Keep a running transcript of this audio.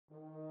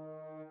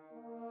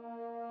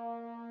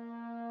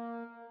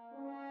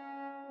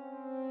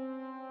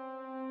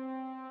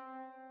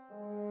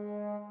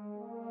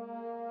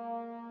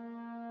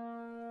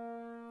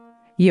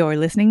You're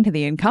listening to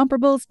the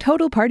Incomparables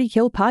Total Party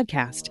Kill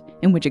podcast,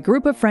 in which a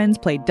group of friends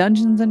play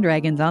Dungeons &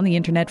 Dragons on the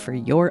internet for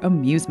your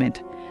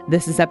amusement.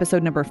 This is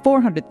episode number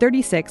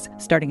 436,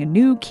 starting a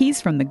new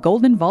Keys from the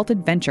Golden Vault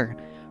adventure.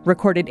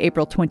 Recorded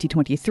April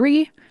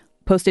 2023,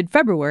 posted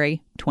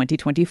February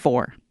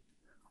 2024.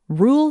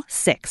 Rule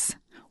 6.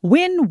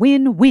 Win,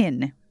 win,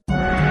 win.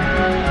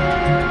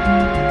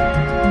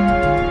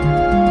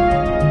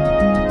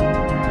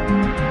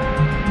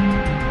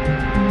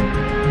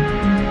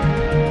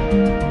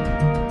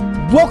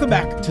 Welcome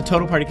back to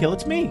Total Party Kill.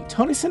 It's me,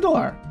 Tony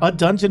Sindelar, a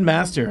dungeon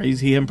master. I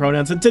use he, him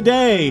pronouns. And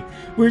today,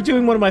 we're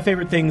doing one of my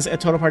favorite things at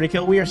Total Party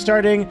Kill. We are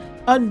starting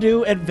a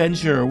new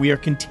adventure. We are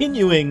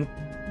continuing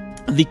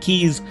the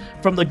Keys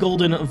from the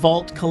Golden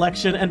Vault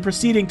collection and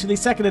proceeding to the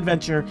second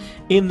adventure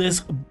in this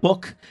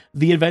book,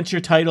 the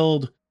adventure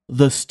titled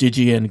The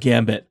Stygian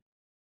Gambit.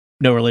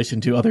 No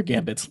relation to other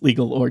gambits,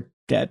 legal or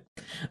dead.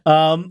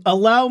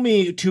 Allow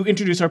me to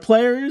introduce our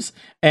players,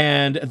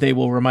 and they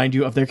will remind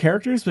you of their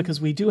characters,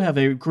 because we do have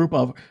a group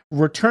of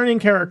returning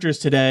characters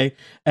today,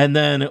 and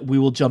then we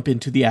will jump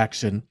into the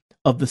action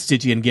of the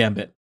Stygian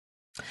Gambit.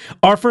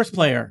 Our first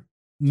player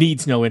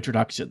needs no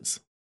introductions.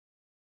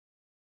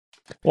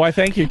 Why,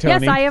 thank you,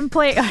 Tony. Yes, I am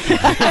playing.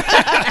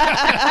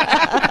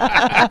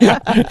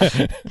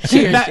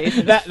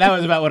 Cheers, that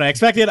was about what I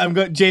expected.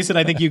 Jason,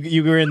 I think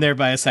you were in there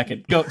by a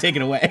second. Go, take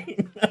it away.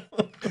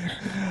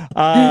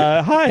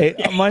 Hi,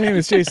 my name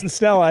is Jason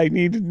Snell. I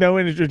need no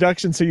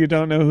introduction, so you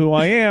don't know who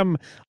I am.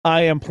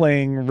 I am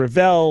playing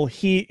Ravel.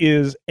 He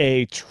is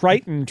a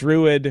Triton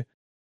druid,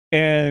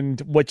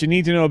 and what you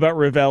need to know about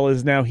Ravel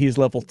is now he's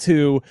level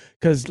 2,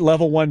 because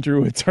level 1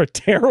 druids are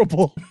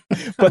terrible,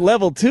 but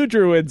level 2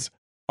 druids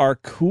are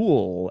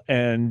cool,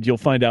 and you'll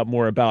find out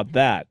more about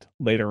that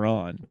later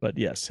on. But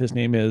yes, his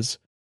name is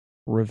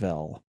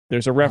Ravel.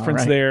 There's a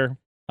reference there.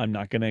 I'm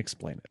not going to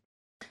explain it.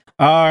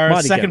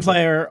 Our second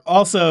player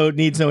also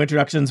needs no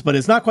introductions, but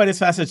is not quite as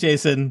fast as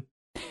Jason.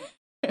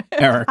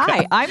 Erica.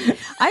 Hi,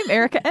 I'm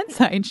Erica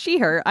Ensign, she,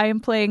 her. I am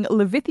playing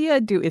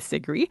Levithia du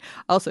Isigri,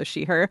 also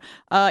she, her.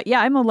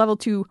 I'm a level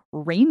 2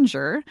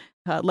 ranger.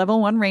 Level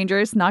 1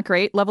 rangers, not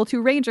great. Level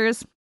 2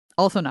 rangers,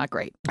 also not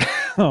great.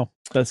 Oh,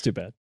 that's too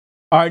bad.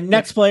 Our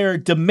next player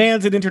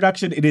demands an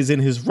introduction. It is in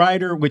his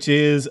rider, which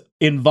is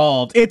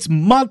involved. It's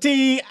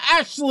Monty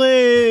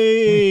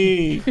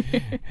Ashley!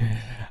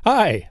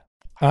 Hi,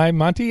 I'm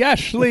Monty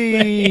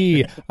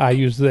Ashley. I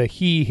use the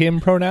he, him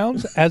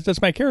pronouns, as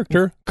does my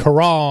character,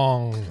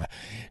 Krong.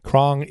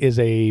 Krong is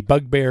a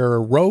bugbear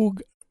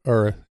rogue.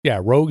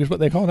 Rogue is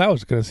what they call him. I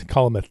was going to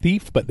call him a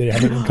thief, but they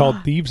haven't been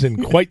called thieves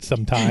in quite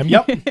some time.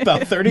 Yep,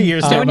 about 30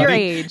 years now. Showing your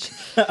age.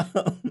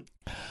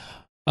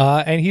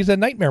 And he's a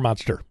nightmare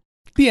monster.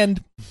 The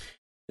end.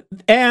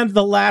 And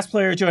the last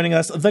player joining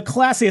us, the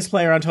classiest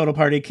player on Total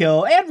Party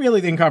Kill, and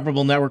really the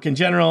Incomparable Network in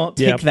general.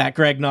 Take that,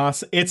 Greg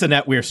Noss. It's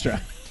Annette Weerstra.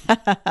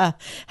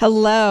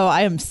 Hello,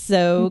 I am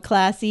so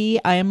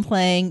classy. I am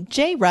playing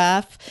J.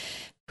 Raff,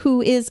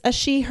 who is a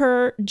she,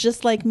 her,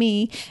 just like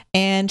me,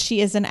 and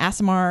she is an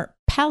Aasimar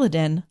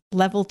Paladin,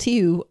 level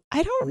 2.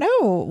 I don't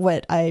know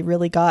what I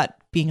really got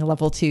being a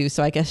level 2,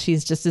 so I guess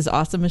she's just as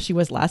awesome as she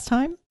was last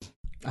time.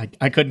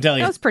 I couldn't tell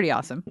you. That was pretty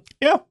awesome.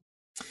 Yeah.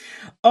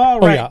 All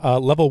right.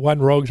 Level 1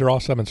 rogues are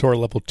awesome, and so are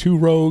level 2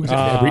 rogues, and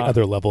every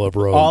other level of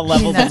rogues. All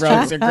levels of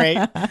rogues are great.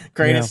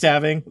 Great at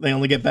stabbing. They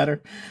only get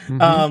better.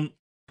 Mm-hmm.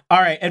 All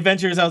right,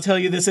 adventures. I'll tell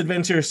you, this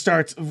adventure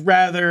starts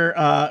rather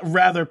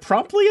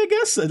promptly, I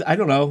guess. I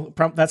don't know.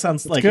 That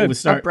sounds like it would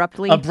start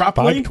abruptly.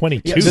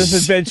 5:22. Yes. This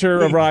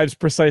adventure arrives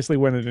precisely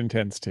when it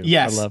intends to.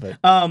 Yes. I love it.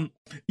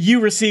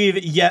 You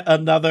receive yet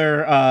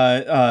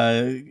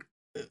another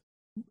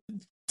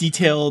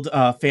detailed,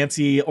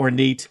 fancy,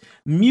 ornate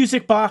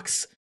music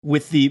box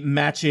with the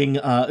matching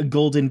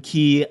golden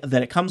key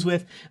that it comes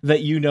with, that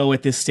you know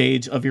at this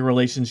stage of your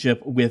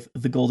relationship with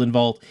the Golden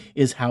Vault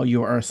is how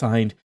you are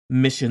assigned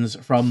missions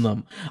from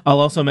them. I'll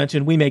also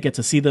mention we may get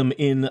to see them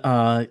in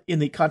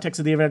the context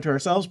of the event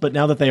ourselves, but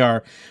now that they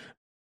are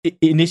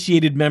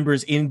initiated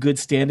members in good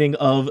standing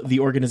of the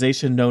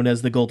organization known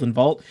as the Golden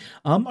Vault,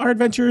 our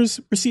adventurers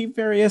receive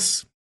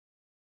various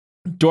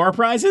door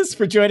prizes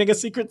for joining a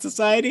secret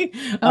society.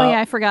 Oh yeah,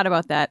 I forgot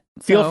about that.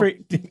 Feel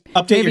free to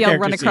update maybe your I'll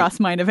run across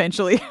mine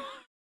eventually.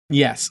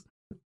 Yes.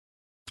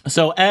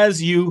 So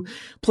as you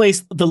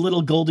place the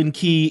little golden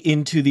key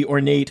into the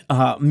ornate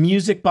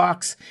music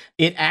box,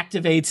 it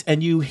activates,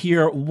 and you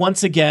hear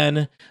once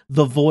again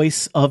the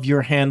voice of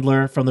your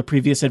handler from the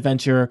previous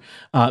adventure,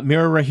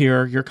 Mira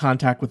Rahir, your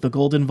contact with the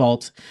Golden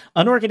Vault,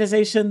 an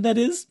organization that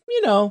is,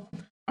 are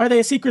they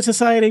a secret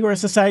society or a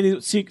society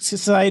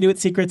with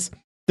secrets?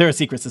 They're a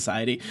secret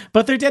society,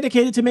 but they're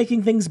dedicated to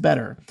making things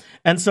better.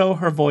 And so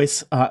her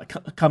voice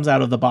comes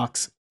out of the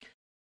box.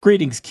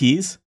 Greetings,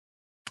 Keys.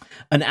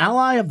 An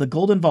ally of the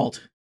Golden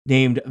Vault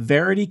named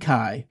Verity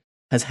Kai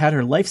has had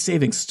her life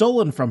savings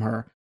stolen from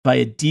her by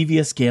a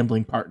devious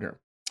gambling partner.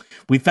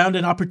 We found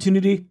an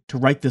opportunity to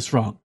right this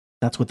wrong.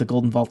 That's what the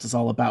Golden Vault is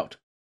all about.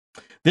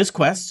 This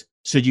quest,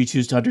 should you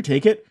choose to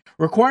undertake it,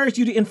 requires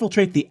you to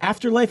infiltrate the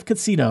Afterlife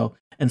Casino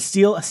and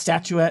steal a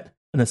statuette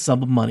and a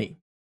sum of money.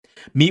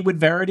 Meet with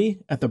Verity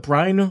at the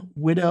Brine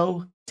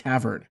Widow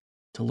Tavern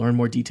to learn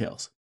more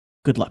details.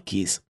 Good luck,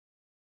 Keys.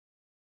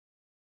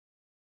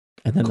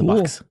 And then Cool.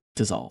 the box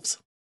dissolves.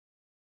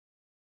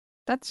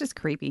 That's just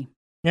creepy.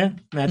 Yeah,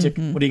 magic.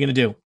 Mhm. What are you going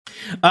to do?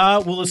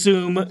 We'll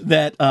assume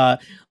that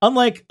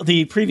unlike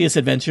the previous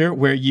adventure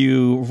where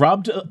you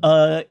robbed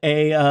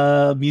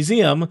a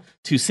museum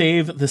to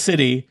save the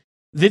city,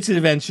 this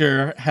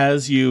adventure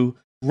has you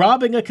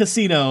robbing a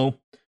casino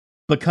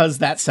because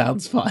that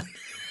sounds fun.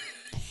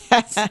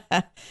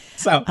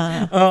 So,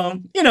 I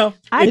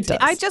It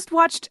does. just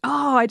watched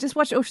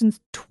Ocean's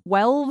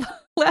 12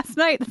 last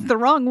night. That's the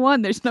wrong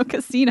one. There's no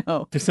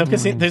casino. there's no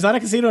casino. There's not a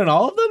casino in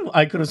all of them.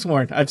 I could have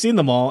sworn I've seen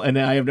them all, and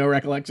I have no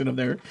recollection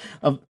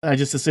of. I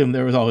just assumed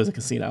there was always a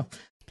casino.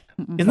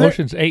 Isn't there?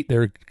 Ocean's 8,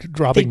 they're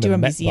robbing do the a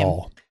Met museum.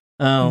 Ball.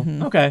 Oh,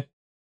 Mhm. okay.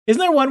 Isn't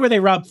there one where they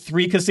robbed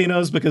 3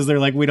 casinos because they're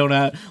like, we don't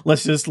have,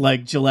 let's just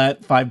like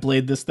Gillette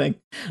 5-blade this thing?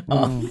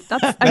 That's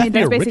That's basically the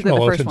the original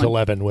first Ocean's one.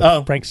 11 with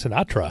Oh. Frank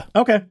Sinatra.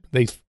 Okay.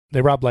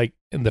 They robbed like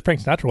in the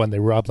Frank Sinatra one. They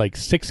robbed like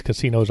 6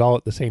 casinos all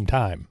at the same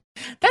time.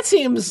 That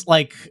seems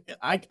like,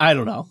 I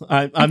don't know.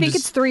 I I'm think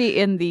just, it's 3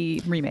 in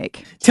the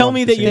remake. tell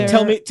me that you,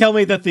 There- tell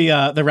me that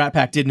the Rat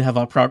Pack didn't have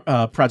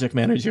a project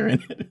manager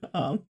in it.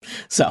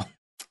 So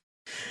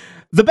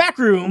the back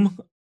room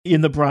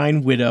in the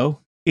Brine Widow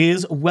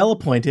is well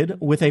appointed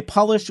with a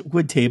polished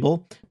wood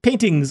table,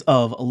 paintings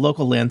of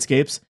local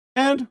landscapes,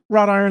 and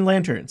wrought iron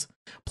lanterns.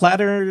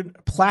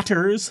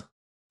 Platters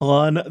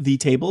on the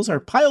tables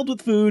are piled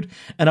with food,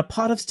 and a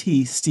pot of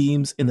tea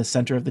steams in the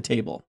center of the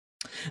table.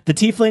 The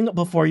tiefling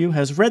before you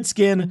has red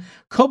skin,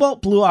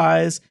 cobalt blue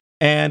eyes,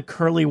 and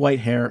curly white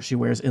hair she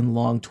wears in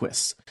long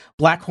twists.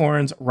 Black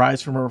horns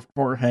rise from her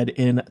forehead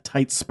in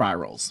tight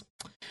spirals.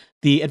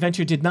 The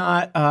adventure did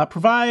not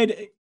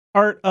provide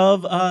art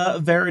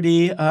of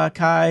Verity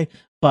Kai,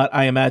 but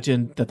I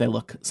imagine that they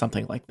look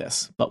something like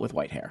this, but with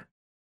white hair.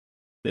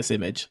 This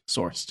image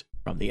sourced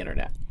from the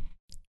internet.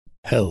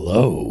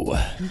 Hello.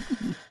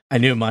 I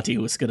knew Monty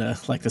was gonna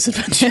like this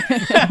adventure.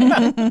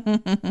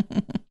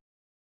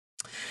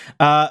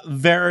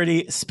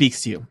 Verity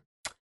speaks to you.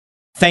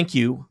 Thank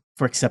you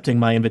for accepting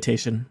my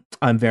invitation.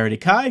 I'm Verity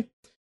Kai,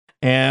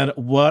 and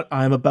what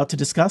I'm about to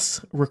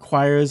discuss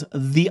requires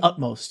the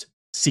utmost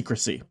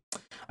secrecy.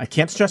 I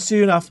can't stress to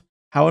you enough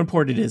how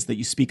important it is that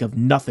you speak of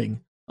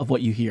nothing of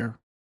what you hear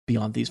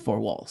beyond these 4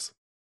 walls.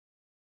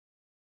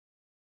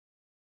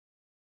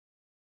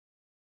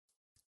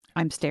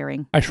 I'm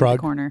staring. I in the shrug.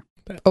 corner.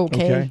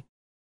 Okay.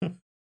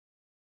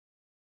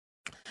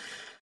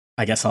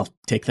 I guess I'll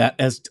take that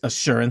as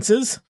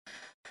assurances.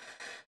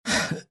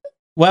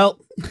 Well,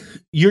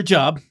 your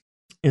job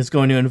is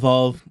going to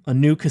involve a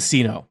new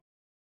casino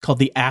called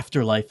the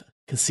Afterlife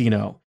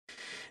Casino.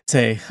 It's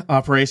a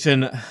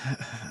operation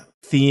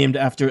themed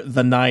after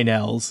the 9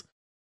 L's.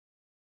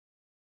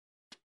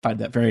 Find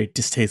that very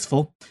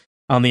distasteful.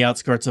 On the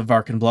outskirts of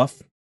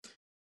Varkenbluff.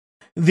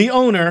 The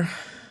owner,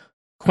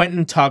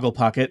 Quentin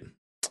Togglepocket,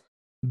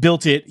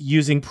 built it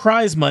using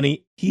prize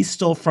money he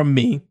stole from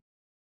me,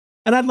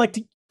 and I'd like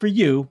for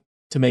you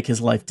to make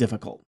his life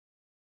difficult.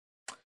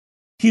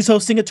 He's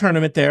hosting a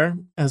tournament there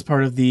as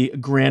part of the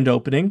grand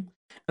opening,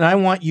 and I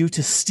want you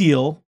to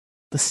steal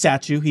the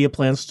statue he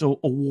plans to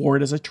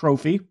award as a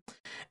trophy.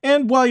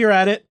 And while you're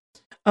at it,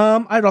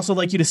 I'd also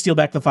like you to steal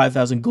back the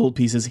 5,000 gold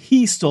pieces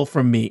he stole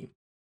from me.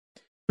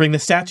 Bring the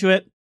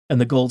statuette and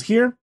the gold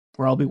here,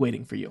 where I'll be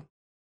waiting for you.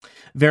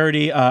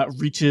 Verity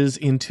reaches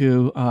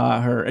into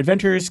her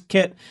adventurer's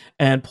kit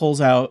and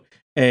pulls out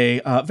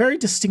a very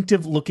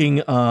distinctive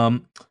looking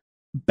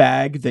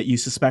bag that you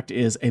suspect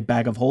is a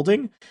bag of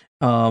holding.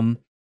 And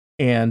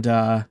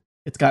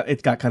it's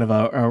got kind of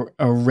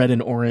a red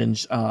and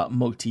orange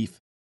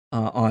motif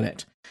on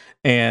it.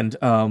 And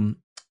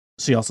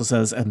she also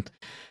says, and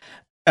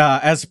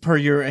as per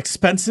your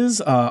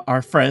expenses,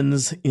 our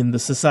friends in the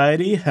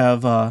society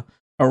have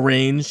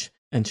arranged,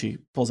 and she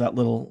pulls out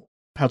little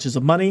pouches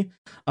of money,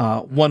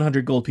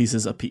 100 gold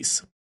pieces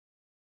apiece.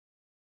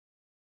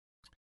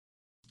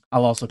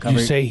 I'll also cover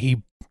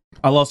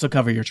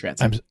your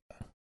transit.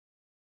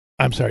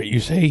 I'm sorry, you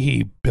say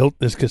he built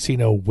this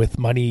casino with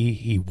money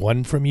he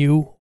won from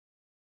you?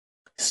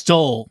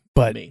 Stole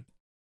But me.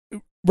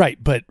 right,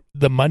 but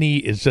the money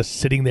is just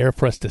sitting there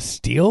for us to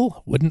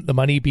steal? Wouldn't the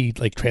money be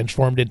like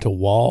transformed into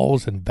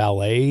walls and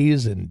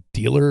valets and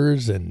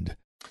dealers and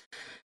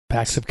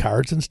packs of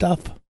cards and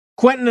stuff?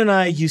 Quentin and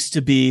I used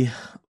to be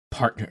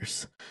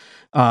partners.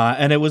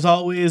 And it was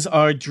always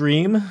our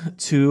dream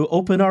to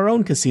open our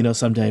own casino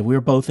someday. We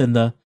were both in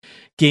the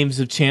games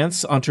of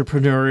chance,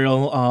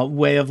 entrepreneurial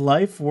way of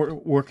life,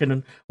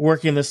 working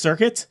the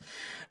circuit.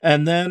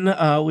 And then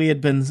we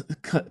had been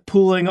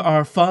pooling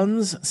our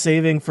funds,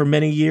 saving for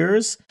many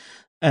years.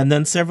 And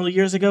then several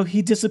years ago,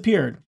 he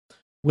disappeared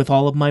with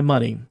all of my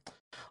money.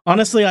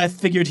 Honestly, I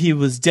figured he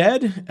was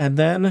dead. And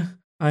then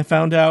I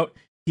found out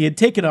he had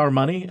taken our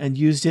money and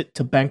used it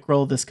to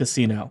bankroll this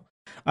casino.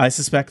 I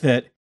suspect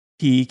that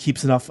he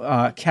keeps enough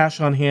cash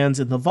on hands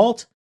in the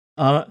vault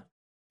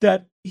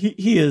that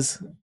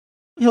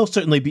he'll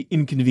certainly be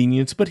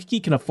inconvenienced, but he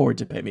can afford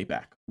to pay me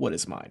back what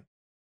is mine.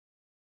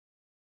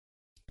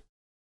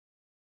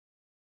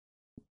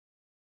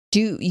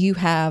 Do you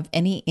have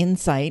any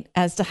insight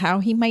as to how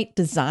he might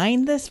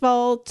design this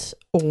vault,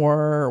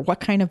 or what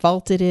kind of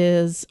vault it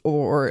is,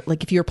 or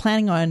like if you're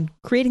planning on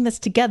creating this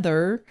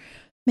together,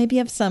 maybe you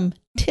have some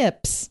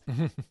tips?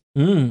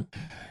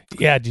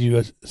 Yeah, do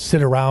you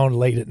sit around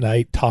late at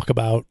night, talk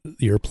about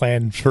your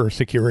plans for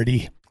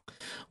security?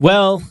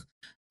 Well,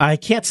 I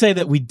can't say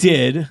that we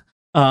did,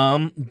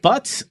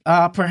 but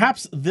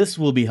perhaps this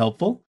will be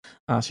helpful.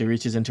 She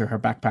reaches into her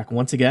backpack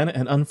once again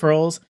and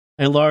unfurls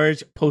a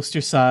large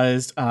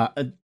poster-sized,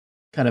 kind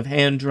of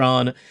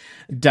hand-drawn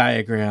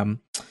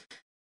diagram.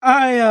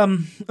 I,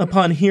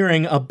 upon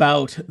hearing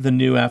about the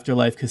new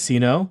Afterlife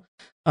Casino,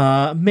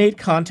 made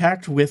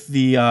contact with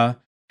the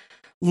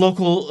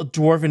local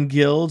Dwarven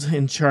Guild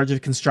in charge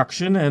of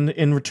construction, and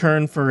in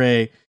return for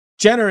a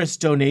generous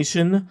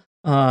donation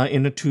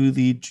into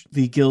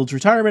the guild's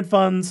retirement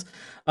funds,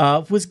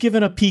 was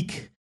given a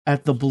peek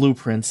at the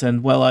blueprints.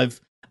 And while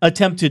I've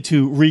attempted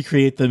to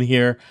recreate them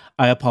here,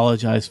 I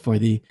apologize for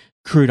the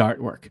crude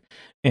artwork.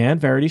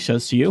 And Verity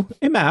shows to you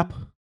a map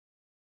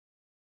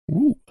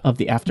of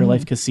the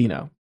Afterlife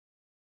Casino.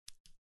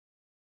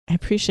 I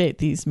appreciate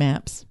these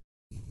maps.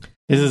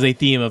 This is a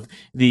theme of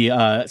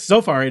the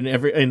so far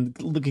in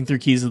looking through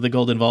Keys of the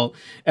Golden Vault.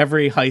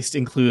 Every heist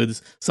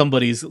includes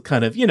somebody's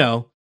kind of,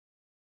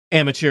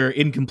 amateur,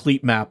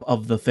 incomplete map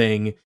of the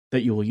thing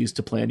that you will use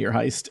to plan your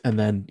heist, and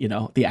then,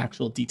 the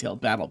actual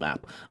detailed battle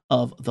map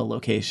of the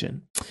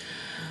location.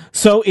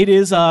 So it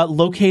is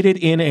located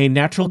in a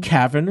natural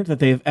cavern that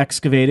they've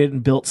excavated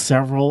and built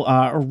several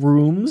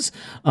rooms.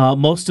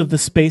 Most of the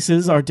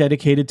spaces are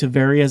dedicated to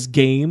various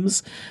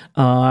games.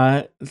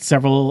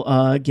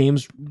 Several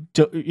games,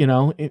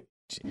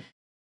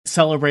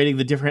 celebrating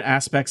the different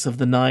aspects of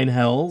the Nine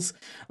Hells.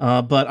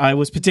 But I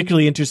was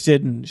particularly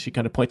interested, and she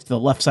kind of points to the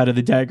left side of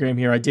the diagram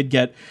here. I did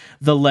get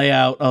the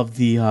layout of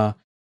the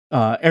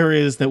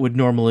areas that would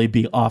normally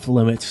be off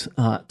limits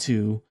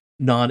to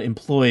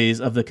non-employees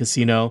of the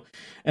casino,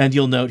 and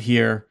you'll note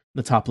here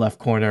the top left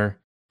corner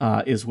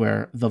is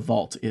where the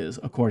vault is,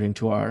 according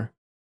to our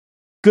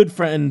good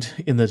friend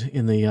in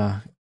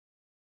the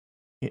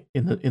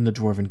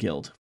Dwarven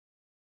Guild.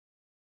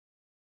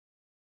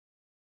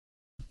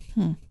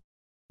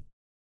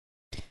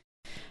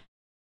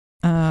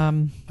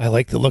 I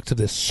like the looks of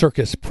this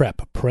circus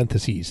prep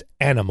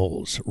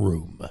 (animals)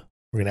 room.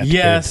 We're gonna have to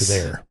go into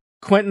there.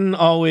 Quentin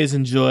always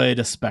enjoyed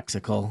a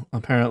spectacle.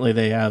 Apparently,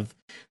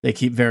 they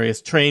keep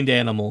various trained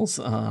animals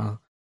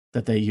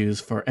that they use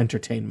for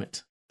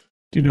entertainment.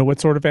 Do you know what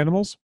sort of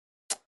animals?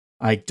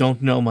 I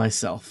don't know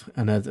myself.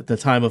 And at the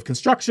time of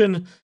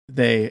construction,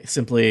 they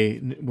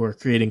simply were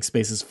creating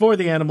spaces for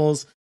the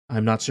animals.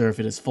 I'm not sure if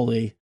it is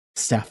fully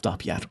staffed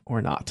up yet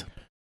or not.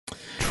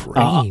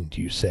 Trained,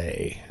 you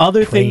say?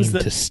 Other Trained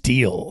things to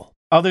steal.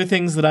 Other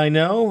things that I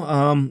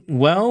know.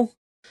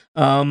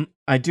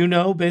 I do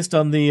know, based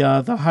on the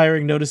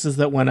hiring notices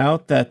that went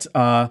out, that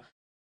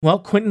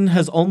Quentin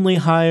has only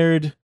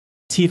hired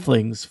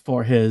tieflings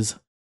for his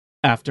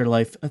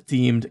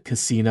Afterlife-themed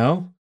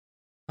casino.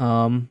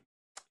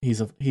 He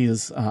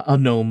is a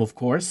gnome, of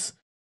course.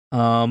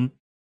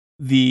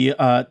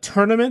 The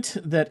tournament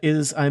that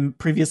I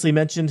previously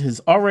mentioned is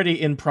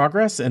already in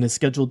progress and is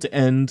scheduled to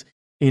end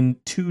in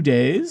 2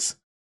 days.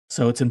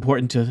 So it's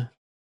important to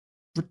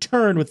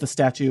return with the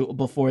statue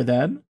before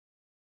then.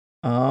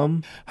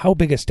 How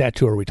big a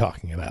statue are we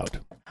talking about?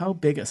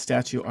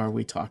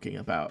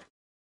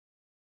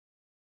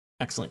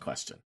 Excellent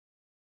question.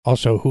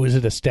 Also, who is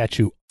it a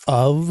statue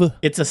of?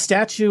 It's a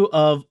statue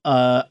of,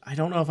 I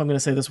don't know if I'm going to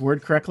say this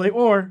word correctly,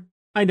 or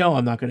I know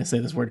I'm not going to say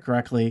this word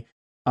correctly.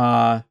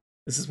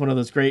 This is one of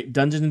those great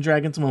Dungeons and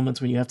Dragons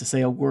moments when you have to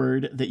say a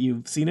word that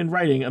you've seen in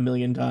writing a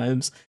million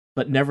times,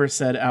 but never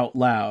said out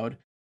loud.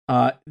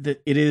 That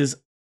it is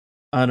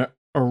an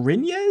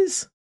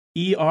Erinyes,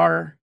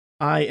 Erinyes,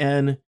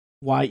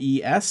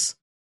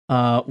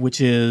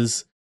 which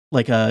is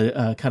like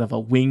a kind of a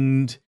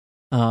winged,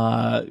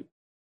 I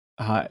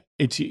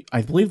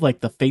believe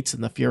like the Fates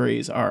and the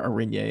Furies are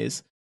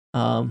Erinyes.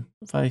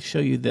 If I show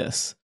you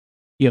this,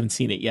 you haven't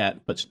seen it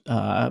yet, but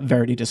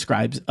Verity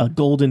describes a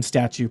golden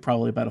statue,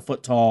 probably about a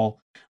foot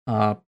tall.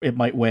 It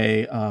might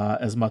weigh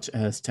as much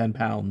as 10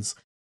 pounds.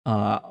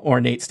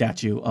 Ornate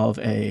statue of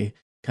a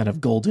kind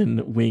of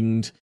golden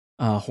winged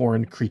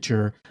horned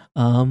creature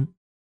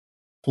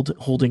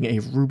holding a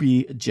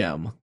ruby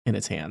gem in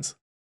its hands.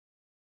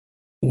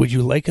 Would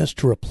you like us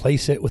to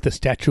replace it with a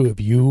statue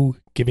of you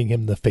giving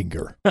him the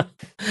finger?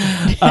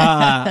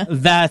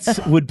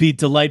 That would be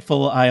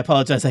delightful. I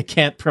apologize. I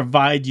can't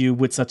provide you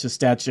with such a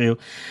statue.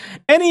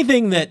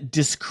 Anything that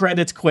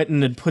discredits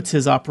Quentin and puts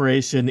his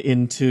operation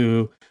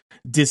into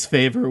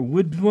disfavor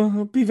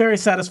would be very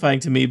satisfying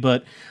to me,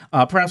 but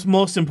perhaps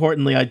most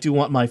importantly, I do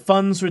want my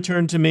funds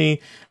returned to me,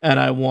 and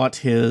I want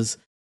his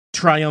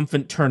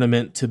triumphant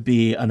tournament to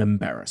be an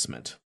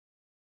embarrassment.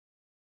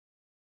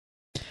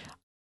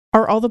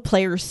 Are all the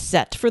players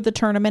set for the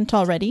tournament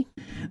already?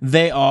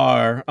 They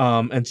are,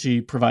 and she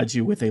provides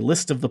you with a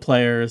list of the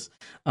players.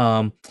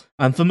 I'm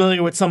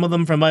familiar with some of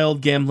them from my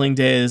old gambling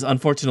days.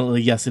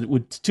 Unfortunately, yes, it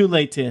would too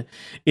late to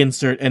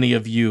insert any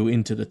of you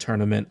into the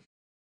tournament.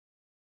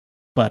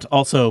 But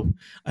also,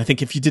 I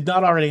think if you did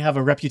not already have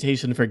a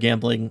reputation for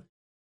gambling,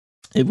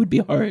 it would be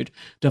hard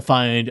to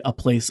find a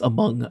place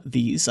among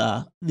these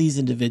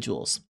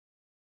individuals.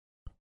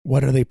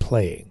 What are they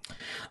playing?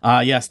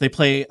 Yes, they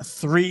play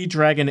Three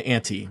Dragon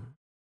Ante.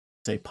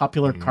 It's a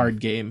popular card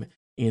game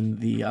in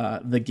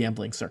the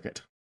gambling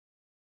circuit,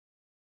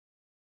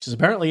 which is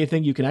apparently a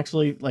thing you can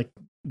actually, like,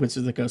 Wizards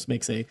of the Coast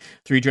makes a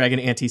Three Dragon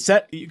Ante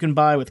set you can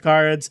buy with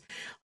cards.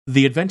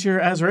 The Adventure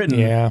as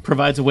Written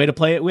provides a way to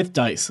play it with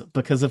dice,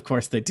 because of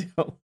course they do.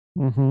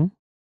 Mm-hmm.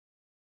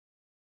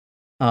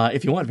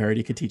 If you want,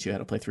 Verity could teach you how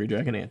to play Three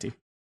Dragon Ante.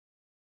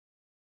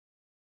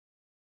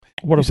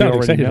 What You if we sound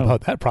already excited know?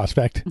 about that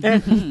prospect.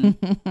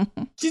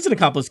 She's an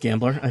accomplished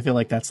gambler. I feel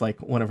like that's like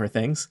one of her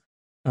things.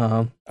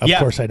 Of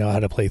course I know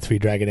how to play Three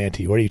Dragon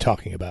Ante. What are you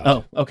talking about?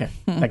 Oh, okay.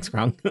 Thanks,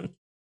 Krong.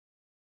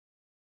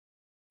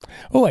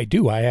 Oh, I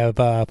do. I have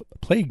a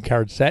playing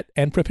card set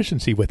and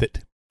proficiency with it.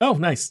 Oh,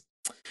 nice.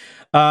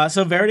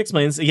 So Verity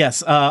explains,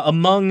 yes,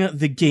 among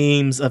the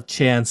games of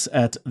chance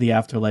at the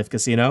Afterlife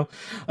Casino,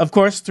 of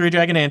course, Three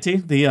Dragon Ante,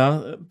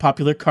 the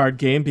popular card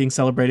game being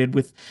celebrated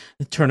with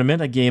the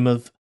tournament, a game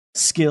of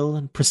skill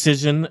and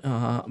precision,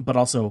 but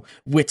also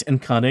wit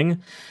and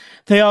cunning.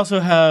 They also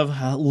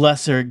have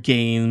lesser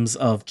games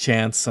of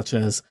chance, such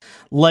as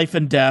Life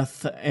and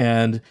Death,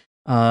 and,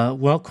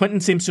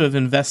 Quentin seems to have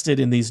invested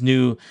in these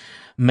new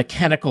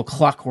mechanical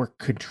clockwork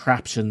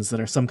contraptions that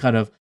are some kind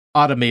of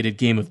automated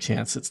game of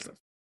chance.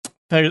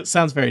 It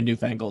sounds very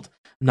newfangled.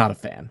 Not a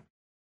fan.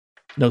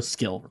 No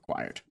skill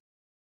required.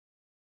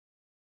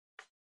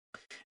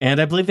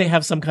 And I believe they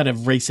have some kind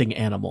of racing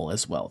animal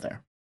as well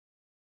there.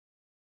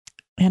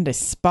 And a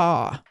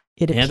spa,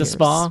 it appears. And a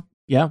spa,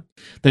 yeah.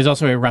 There's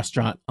also a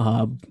restaurant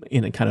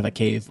in a kind of a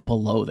cave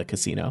below the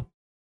casino.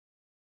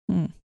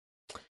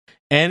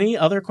 Any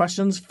other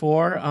questions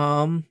for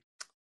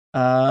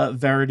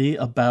Verity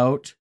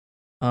about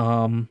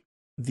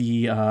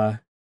the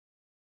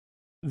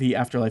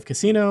Afterlife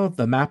Casino,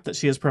 the map that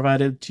she has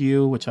provided to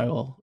you, which I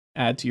will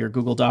add to your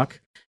Google Doc,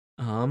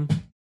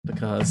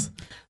 because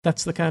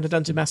that's the kind of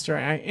dungeon master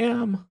I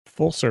am.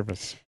 Full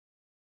service.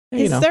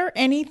 Is there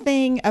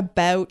anything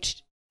about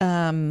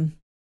I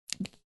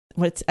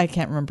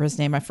can't remember his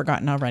name, I've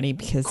forgotten already,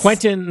 because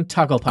Quentin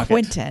Togglepocket.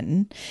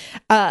 Quentin,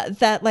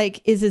 that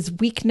like is his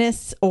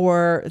weakness,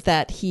 or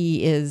that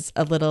he is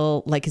a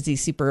little like, is he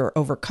super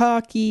over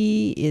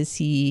cocky? Is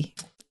he,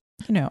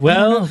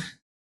 Well,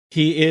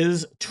 he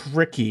is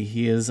tricky.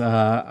 He is,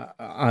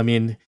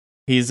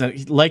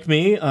 he's like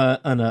me,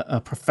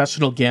 a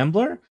professional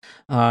gambler.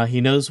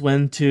 He knows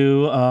when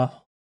to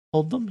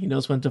hold them. He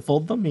knows when to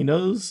fold them. He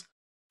knows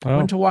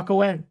when to walk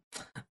away.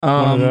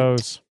 One of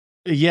those.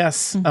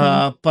 Yes,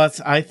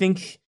 but I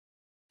think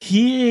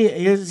he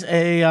is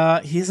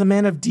he's a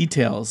man of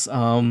details.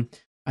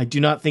 I do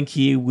not think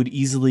he would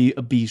easily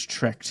be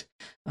tricked.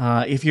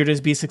 If you're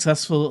to be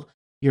successful,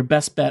 your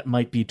best bet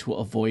might be to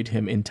avoid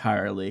him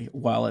entirely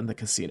while in the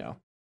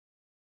casino.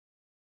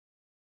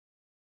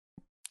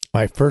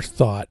 My first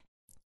thought,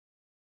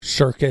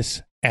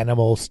 circus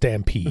animal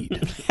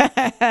stampede.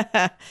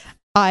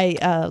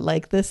 I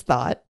like this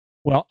thought.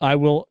 Well, I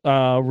will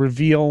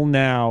reveal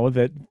now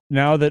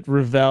that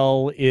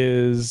Ravel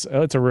is...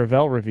 Oh, it's a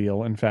Ravel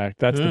reveal, in fact.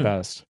 That's the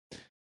best.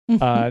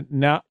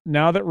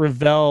 Now that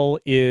Ravel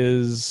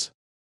is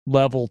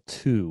level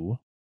 2,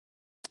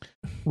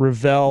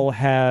 Ravel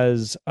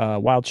has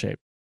Wild Shape.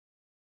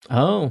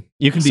 Oh,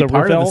 you can be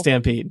part of the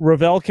stampede.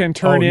 Ravel can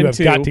turn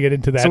into... You have got to get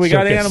into that. So we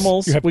got circus.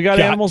 animals. We got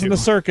animals in the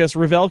circus.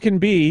 Ravel can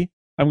be...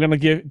 I'm going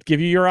to give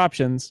you your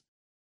options.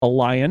 A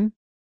lion,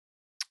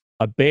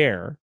 a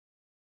bear,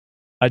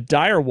 a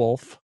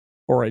direwolf,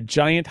 or a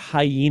giant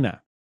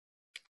hyena.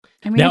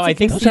 I mean, now I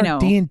think those aren't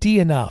D&D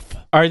enough.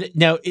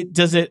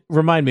 Does it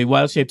remind me,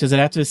 Wild Shape, does it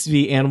have to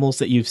be animals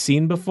that you've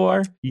seen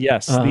before?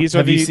 Yes, these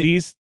are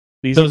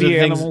the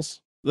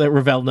animals that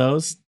Ravel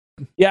knows.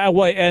 Yeah,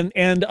 well,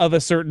 and of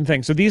a certain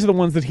thing. So these are the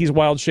ones that he's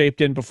wild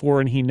shaped in before,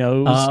 and he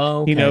knows.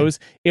 Oh, okay. He knows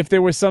if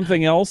there was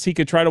something else, he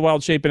could try to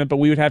wild shape in it, but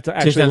we would have to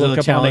actually look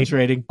up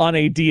on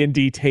a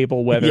D&D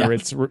table whether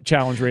it's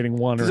challenge rating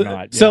 1 or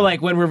not. So,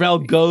 like when Ravel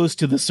goes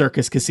to the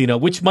circus casino,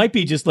 which might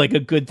be just like a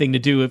good thing to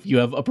do if you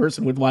have a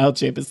person with wild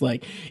shape, it's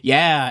like,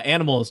 yeah,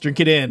 animals, drink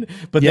it in.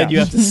 But then you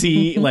have to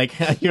see, like,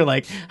 you're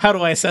like, how do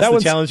I assess the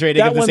challenge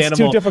rating of this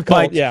animal? Too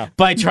difficult,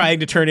 by trying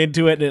to turn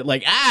into it, and it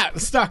like,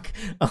 stuck.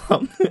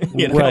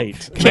 Right.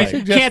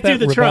 Can't do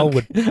the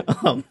trunk.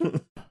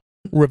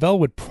 Ravel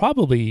would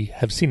probably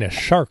have seen a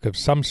shark of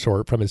some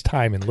sort from his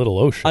time in Little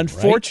Ocean.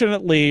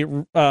 Unfortunately,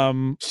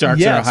 sharks are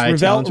a high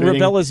challenge rating.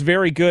 Ravel is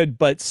very good,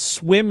 but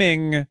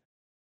swimming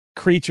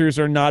creatures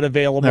are not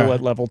available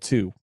at level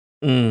 2.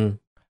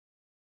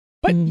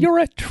 But you're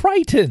a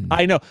Triton.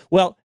 I know.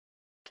 Well,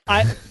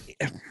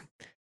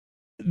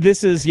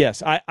 this is,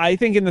 yes, I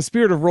think in the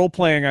spirit of role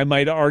playing, I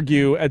might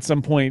argue at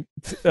some point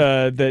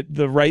that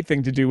the right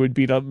thing to do would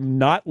be to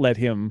not let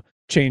him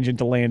change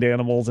into land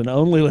animals and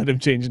only let him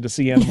change into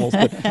sea animals.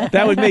 But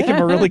that would make him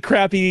a really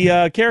crappy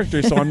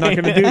character, so I'm not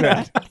going to do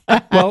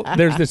that. Well,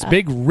 there's this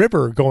big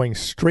river going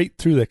straight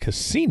through the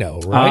casino,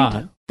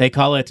 right? They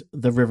call it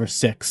the River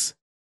Styx.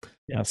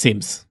 Yeah,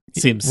 Seems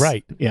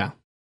right. Yeah.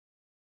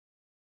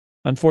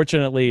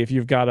 Unfortunately, if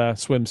you've got a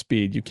swim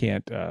speed, you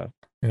can't.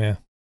 Yeah.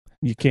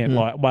 You can't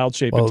wild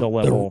shape until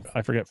level,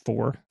 I forget,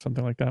 4,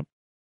 something like that.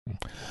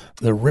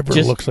 The river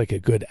looks like a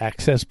good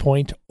access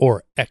point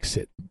or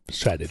exit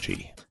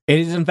strategy. It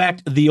is, in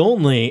fact, the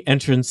only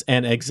entrance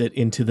and exit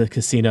into the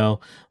casino.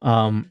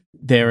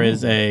 There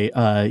is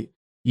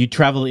you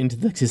travel into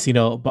the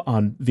casino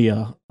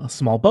via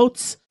small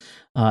boats.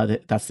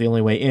 That's the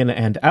only way in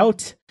and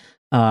out.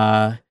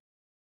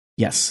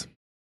 Yes,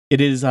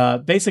 it is.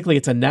 Basically,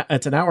 it's an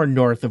hour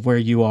north of where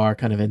you are,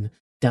 kind of in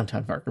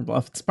downtown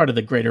Varkenbluff. It's part of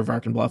the greater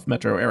Varkenbluff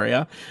metro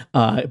area,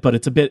 but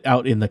it's a bit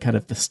out in the kind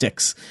of the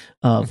sticks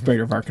of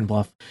greater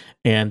Varkenbluff.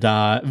 And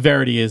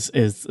Verity is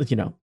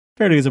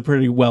Verity is a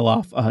pretty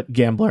well-off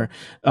gambler.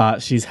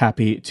 She's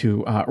happy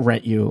to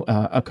rent you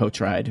a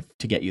coach ride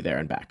to get you there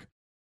and back.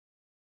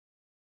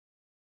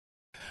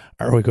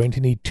 Are we going to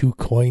need 2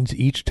 coins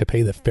each to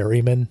pay the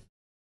ferryman?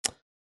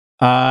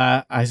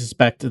 I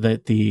suspect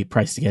that the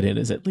price to get in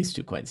is at least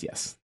 2 coins,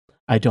 yes.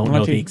 I don't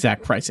know the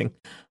exact pricing.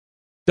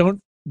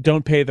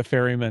 Don't pay the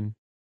ferryman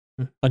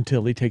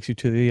until he takes you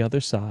to the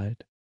other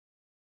side.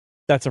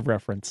 That's a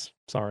reference.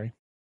 Sorry.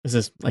 Is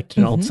this like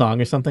an old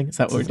song or something? Is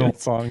that what we're doing? Old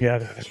song,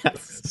 yeah.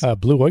 Yes.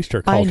 Blue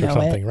Oyster Cult or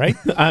something, right?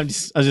 I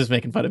was just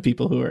making fun of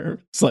people who are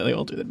slightly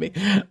older than me.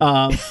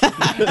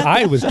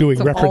 I was doing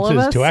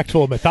references to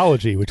actual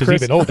mythology, which is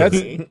even older.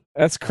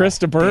 That's Chris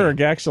de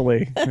Burgh,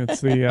 actually.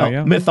 It's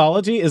the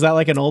mythology. Is that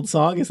like an old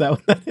song? Is that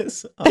what that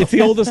is? It's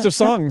the oldest of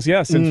songs.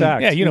 Yes, in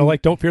fact. Yeah,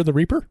 like Don't Fear the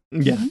Reaper.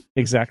 Yeah,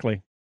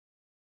 exactly.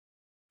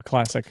 A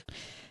classic.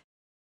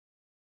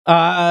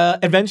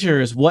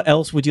 Adventurers, what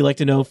else would you like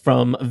to know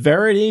from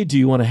Verity? Do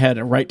you want to head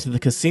right to the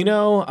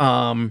casino?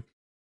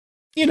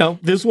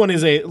 This one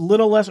is a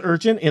little less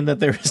urgent in that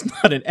there is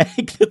not an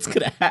egg that's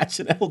going to hatch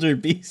an elder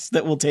beast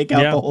that will take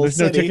out the whole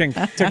city. There's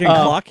no ticking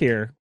clock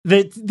here.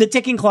 The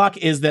ticking clock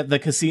is that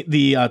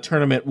the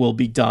tournament will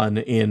be done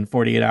in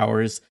 48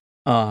 hours,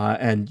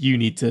 and you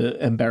need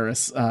to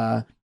embarrass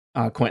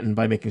Quentin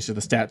by making sure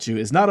the statue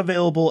is not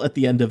available at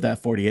the end of that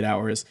 48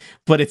 hours.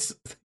 But it's,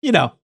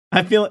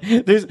 I feel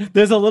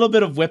there's a little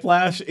bit of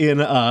whiplash in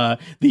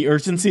the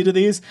urgency to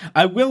these.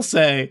 I will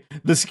say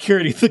the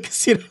security of the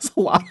casino is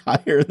a lot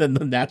higher than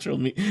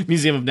the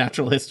Museum of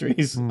Natural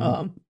Histories.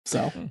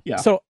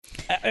 So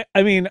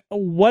I mean,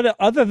 what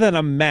other than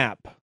a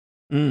map?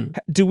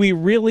 Do we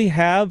really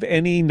have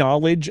any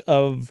knowledge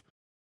of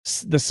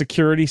the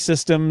security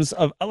systems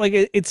of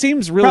it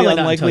seems really probably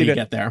unlikely to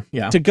get there.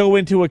 Yeah. To go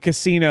into a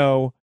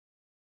casino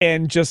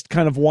and just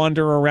kind of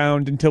wander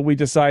around until we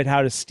decide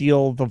how to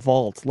steal the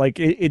vault. Like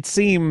it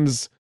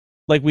seems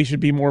like we should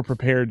be more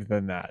prepared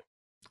than that.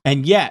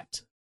 And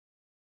yet,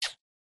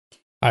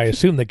 I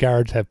assume the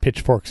guards have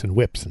pitchforks and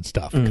whips and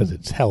stuff because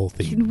it's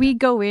healthy. Can we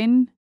go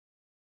in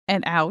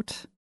and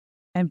out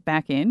and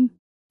back in?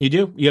 You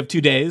do. You have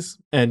 2 days,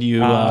 and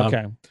you.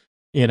 Okay.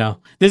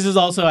 This is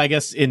also, I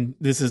guess,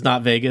 this is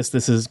not Vegas.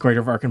 This is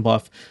Greater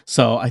Varkenbluff.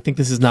 So I think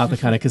this is not the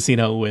kind of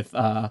casino with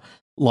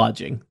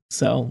lodging.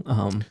 So.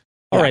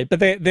 All right, but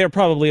they're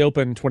probably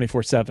open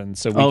 24/7,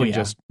 so we can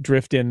just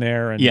drift in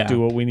there and do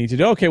what we need to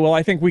do. Okay, well,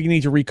 I think we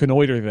need to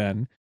reconnoiter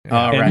then.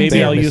 Right.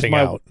 Maybe I'll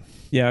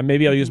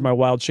use my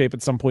wild shape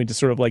at some point to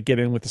sort of like get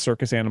in with the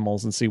circus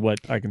animals and see what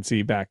I can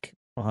see back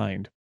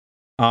behind.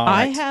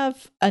 I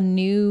have a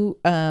new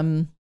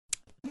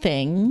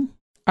thing.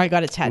 I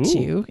got a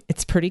tattoo. Ooh.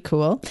 It's pretty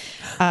cool.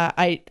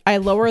 I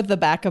lower the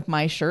back of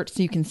my shirt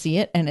so you can see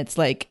it, and it's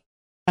like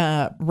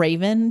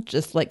raven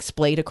just like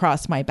splayed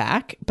across my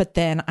back, but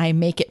then I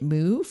make it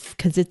move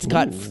because it's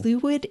got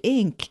fluid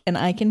ink and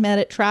I can let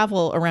it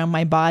travel around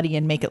my body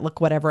and make it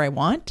look whatever I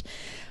want.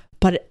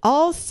 But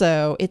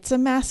also it's a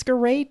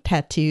masquerade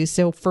tattoo,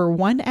 so for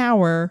 1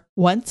 hour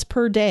once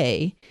per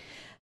day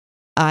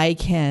I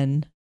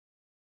can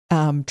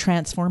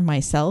transform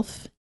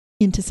myself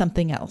into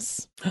something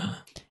else.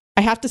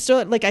 I have to still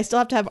I still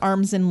have to have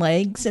arms and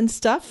legs and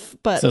stuff,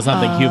 but so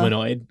something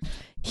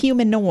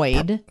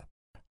humanoid.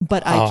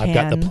 But I can. I've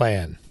got the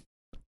plan.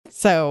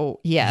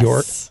 So,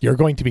 yes. You're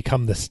going to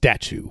become the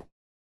statue.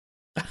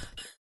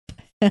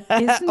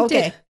 Isn't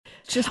it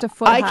just a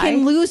foot high? I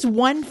can lose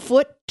 1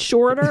 foot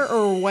shorter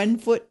or 1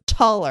 foot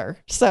taller.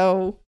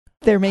 So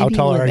there may be limits.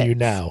 How tall are you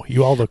now?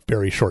 You all look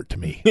very short to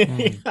me.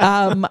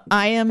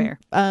 I am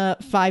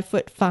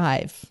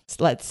 5'5",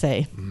 let's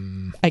say.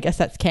 I guess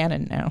that's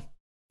canon now.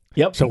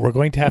 Yep. So we're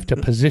going to have to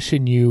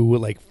position you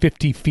like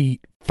 50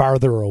 feet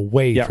farther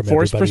away from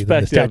everybody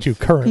than the statue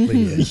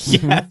currently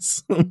is.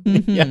 Yes.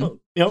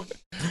 Yep.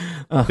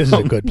 This is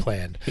a good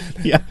plan.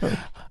 Yeah.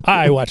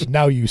 I watched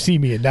Now You See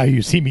Me and Now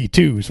You See Me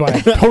Too, so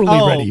I'm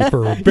totally ready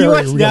for a You very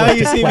watched Now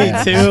You realistic See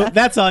plan. Me 2?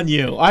 That's on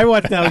you. I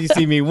watched Now You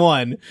See Me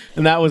 1,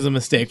 and that was a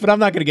mistake. But I'm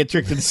not going to get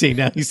tricked into seeing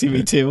Now You See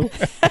Me 2.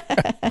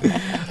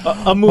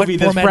 A movie What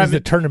that's format is the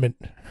tournament?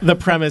 the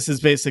premise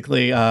is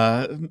basically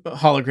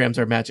holograms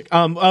are magic.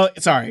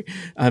 Sorry.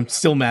 I'm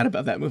still mad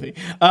about that movie.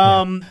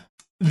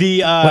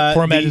 What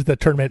format is the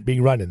tournament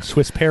being run in?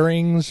 Swiss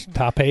pairings,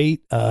 top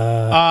 8?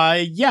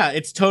 Yeah,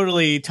 it's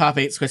totally top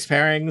 8 Swiss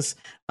pairings.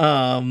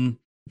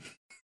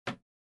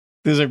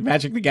 Those are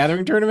Magic the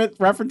Gathering tournament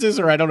references,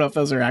 or I don't know if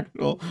those are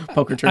actual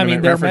poker tournament I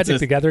mean, they're references. Magic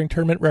the Gathering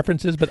tournament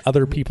references, but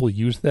other people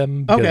use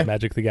them because Okay.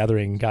 Magic the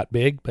Gathering got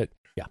big. But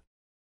yeah,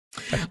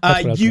 that's what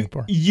I was looking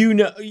for. You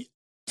know,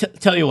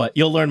 tell you what,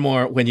 you'll learn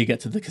more when you get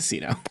to the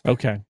casino.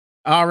 Okay.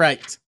 All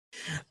right.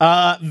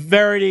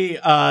 Verity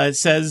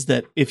says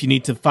that if you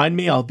need to find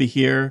me, I'll be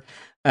here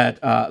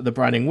at the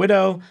Brining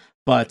Widow,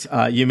 but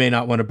you may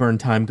not want to burn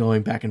time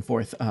going back and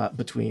forth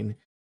between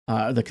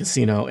the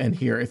casino and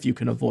here if you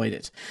can avoid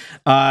it.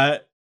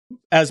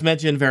 As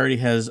mentioned, Verity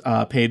has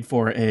paid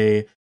for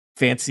a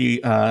fancy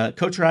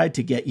coach ride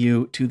to get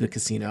you to the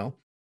casino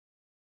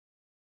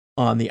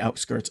on the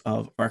outskirts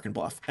of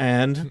Varkenbluff,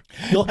 and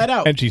you'll head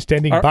out. And she's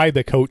standing by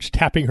the coach,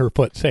 tapping her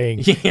foot, saying,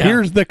 Yeah.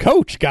 "Here's the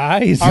coach,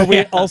 guys." Are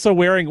we also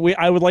wearing?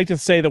 I would like to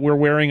say that we're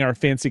wearing our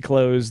fancy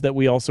clothes that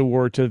we also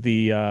wore to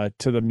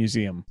the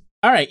museum.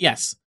 All right,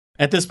 yes.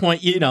 At this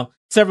point,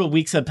 several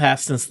weeks have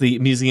passed since the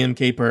museum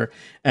caper,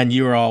 and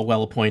you are all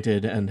well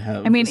appointed and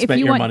have if spent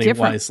you your want money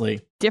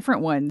wisely.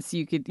 different ones,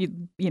 you could,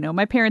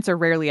 my parents are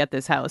rarely at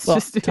this house. Well,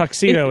 Just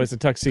tuxedo is a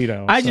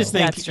tuxedo. I so. just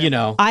That's think,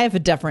 true. I have a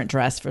different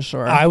dress for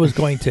sure. I was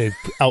going to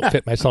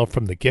outfit myself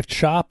from the gift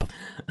shop.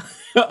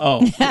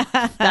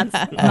 that's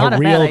not a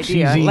real bad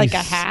idea. cheesy Like a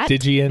hat?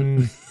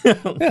 Stygian,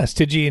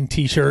 Stygian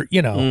T-shirt.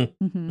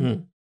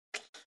 Mhm.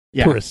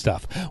 Yeah. Tourist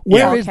stuff.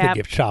 Where Yeah. is the Cap.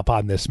 gift shop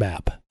on this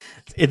map?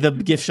 The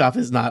gift shop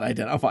is not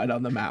identified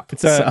on the map.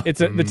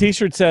 The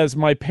T-shirt says,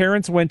 "My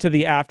parents went to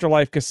the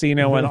Afterlife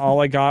Casino, and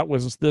all I got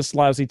was this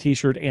lousy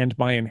T-shirt and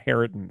my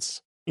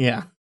inheritance."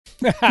 Yeah.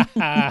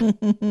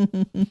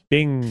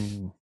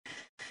 Bing.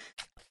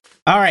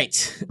 All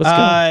right.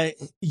 Let's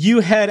go. You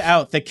head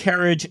out. The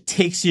carriage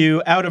takes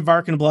you out of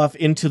Varkenbluff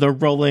into the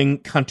rolling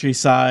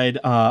countryside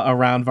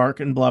around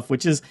Varkenbluff,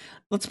 which is,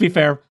 let's be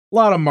fair, a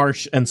lot of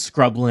marsh and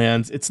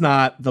scrublands. It's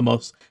not the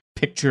most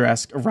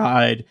picturesque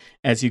ride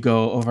as you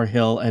go over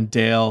hill and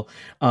dale.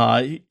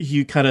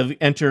 You kind of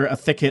enter a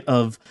thicket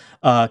of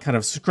kind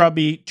of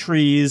scrubby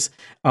trees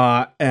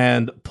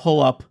and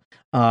pull up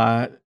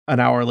an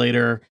hour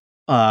later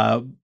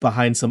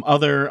behind some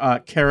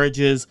other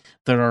carriages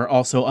that are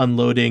also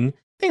unloading.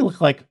 They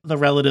look like the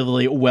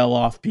relatively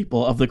well-off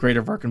people of the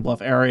greater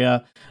Varkenbluff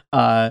area.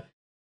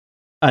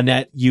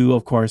 Annette, you,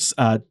 of course,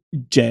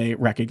 Jay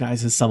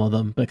recognizes some of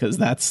them because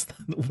that's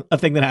a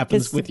thing that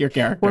happens It's- with your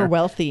character. We're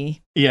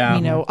wealthy.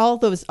 Yeah. All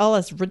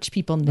us rich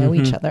people know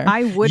each other.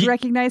 I would Ye-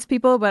 recognize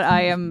people, but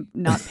I am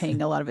not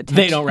paying a lot of attention.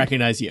 They don't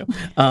recognize you.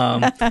 No,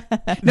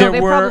 there they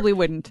were- probably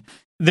wouldn't.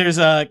 There's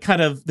a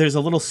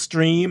little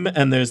stream,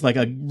 and there's like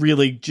a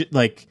really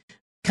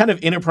kind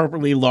of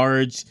inappropriately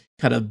large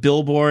kind of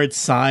billboard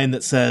sign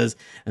that says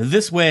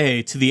 "This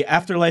way to the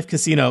Afterlife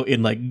Casino"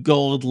 in like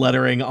gold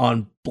lettering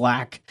on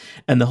black,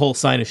 and the whole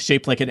sign is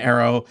shaped like an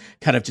arrow,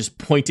 kind of just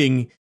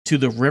pointing to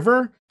the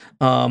river.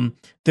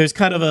 There's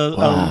kind of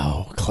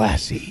Wow,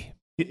 classy.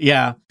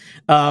 yeah.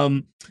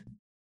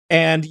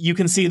 And you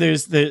can see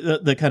there's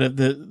the kind of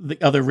the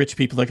other rich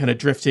people are kind of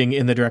drifting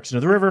in the direction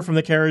of the river from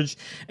the carriage,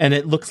 and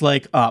it looks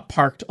like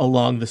parked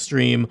along the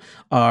stream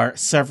are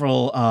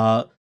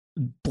several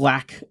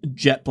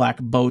jet black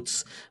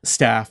boats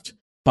staffed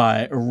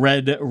by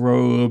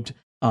red-robed.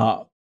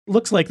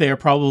 Looks like they are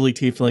probably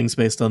tieflings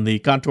based on the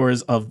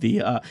contours of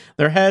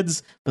their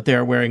heads, but they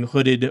are wearing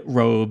hooded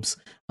robes,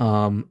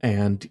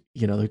 and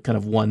they're kind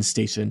of one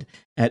stationed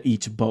at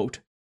each boat.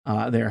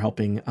 They're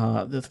helping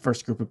the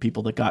first group of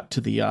people that got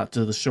to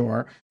the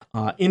shore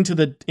into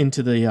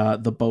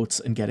the boats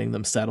and getting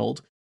them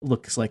settled.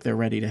 Looks like they're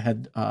ready to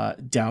head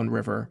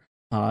downriver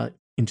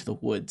into the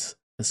woods.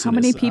 How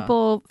many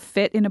people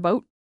fit in a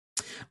boat?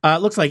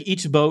 Looks like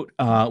each boat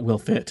will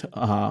fit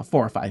 4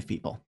 or 5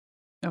 people.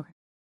 Okay.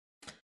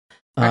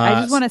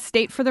 I just want to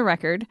state for the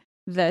record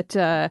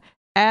that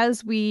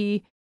as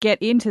we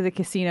get into the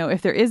casino,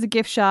 if there is a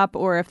gift shop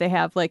or if they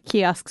have like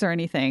kiosks or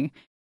anything,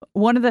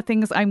 one of the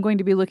things I'm going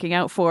to be looking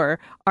out for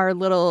are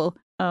little,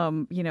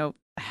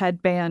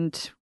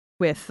 headband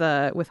with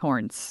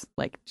horns.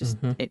 Like just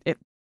it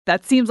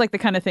that seems like the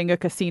kind of thing a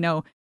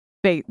casino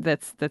bait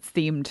that's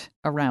themed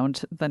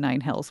around the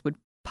Nine Hells would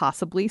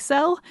possibly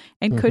sell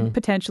and could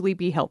potentially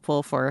be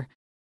helpful for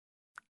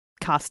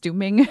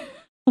costuming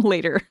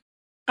later.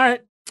 All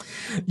right.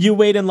 You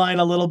wait in line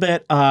a little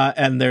bit,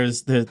 and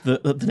there's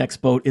the next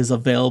boat is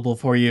available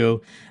for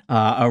you.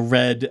 A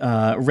red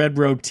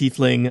robed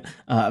tiefling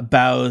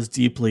bows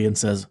deeply and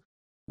says,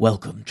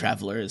 "Welcome,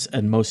 travelers,"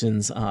 and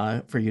motions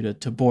for you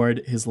to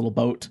board his little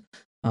boat.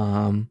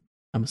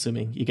 I'm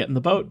assuming you get in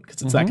the boat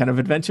because it's that kind of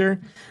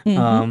adventure.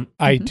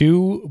 I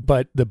do,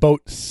 but the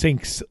boat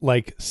sinks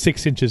like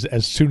 6 inches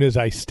as soon as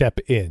I step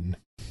in.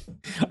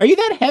 Are you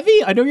that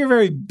heavy? I know you're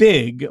very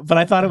big, but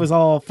I thought it was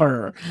all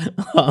fur.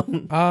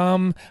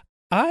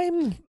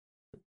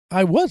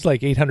 I was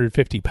like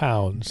 850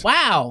 pounds.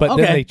 Wow. But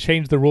okay. then they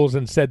changed the rules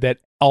and said that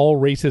all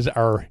races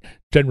are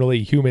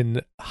generally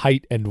human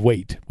height and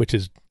weight, which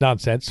is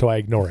nonsense, so I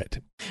ignore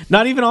it.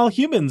 Not even all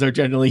humans are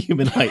generally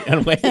human height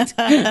and weight.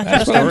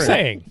 That's what I'm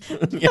saying.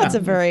 That's a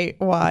very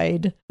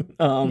wide.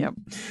 All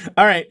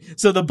right.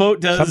 So the boat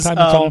does.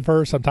 Sometimes it's all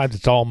fur, sometimes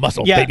it's all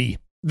muscle, baby.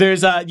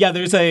 There's a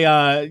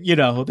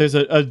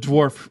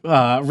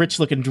dwarf, rich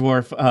looking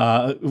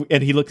dwarf,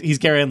 and he's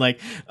carrying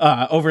like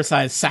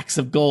oversized sacks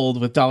of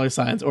gold with dollar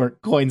signs or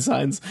coin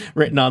signs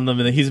written on them,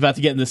 and he's about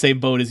to get in the same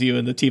boat as you.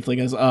 And the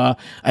tiefling is, I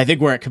think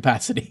we're at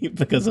capacity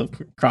because of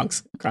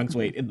Kronk's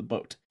weight in the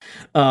boat.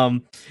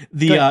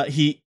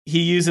 He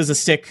uses a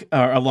stick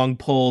or a long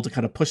pole to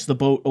kind of push the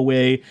boat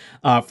away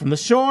from the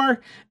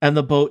shore, and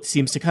the boat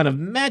seems to kind of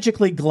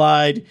magically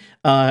glide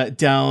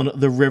down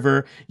the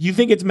river. You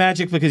think it's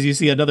magic because you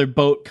see another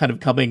boat kind of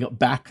coming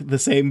back the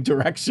same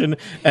direction,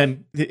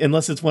 and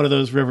unless it's one of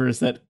those rivers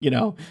that,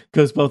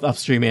 goes both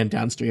upstream and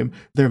downstream,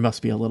 there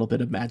must be a little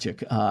bit of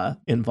magic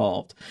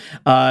involved.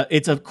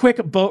 It's a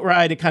quick boat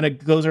ride. It kind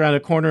of goes around a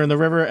corner in the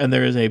river, and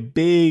there is a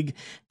big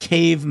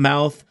cave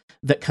mouth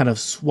that kind of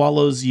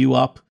swallows you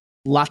up.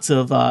 Lots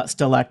of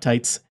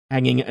stalactites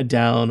hanging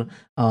down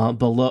from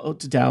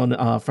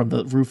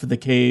the roof of the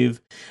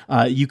cave.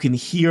 You can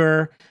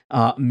hear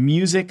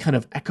music kind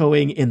of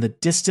echoing in the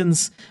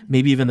distance,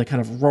 maybe even the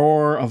kind of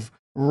roar of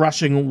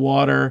rushing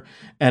water,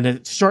 and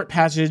a short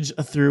passage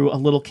through a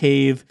little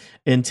cave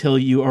until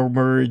you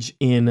emerge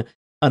in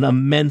an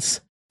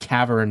immense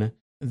cavern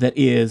that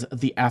is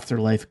the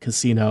Afterlife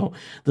Casino.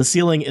 The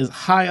ceiling is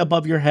high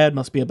above your head,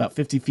 must be about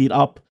 50 feet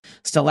up.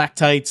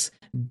 Stalactites,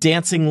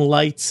 dancing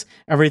lights,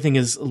 everything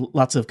is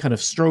lots of kind of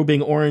strobing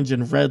orange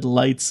and red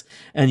lights,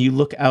 and you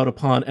look out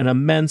upon an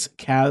immense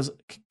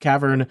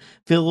cavern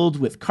filled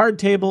with card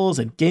tables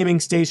and gaming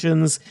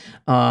stations,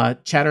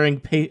 chattering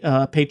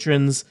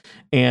patrons,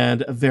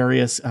 and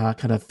various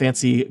kind of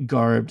fancy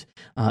garbed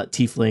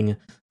tiefling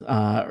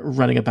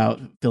running about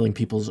filling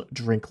people's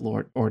drink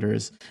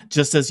orders.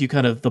 Just as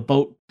the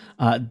boat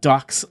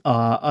docks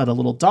at a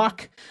little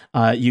dock,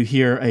 you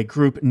hear a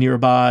group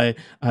nearby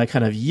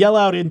kind of yell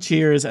out in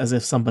cheers as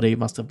if somebody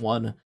must have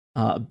won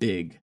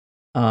big.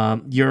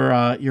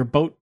 Your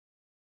boater?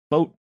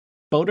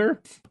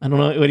 I don't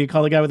know, what do you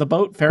call the guy with a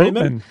boat?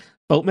 Ferryman?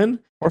 Boatman?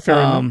 Or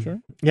ferryman,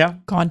 sure. Yeah.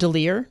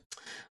 Gondolier.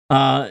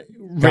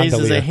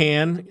 Raises a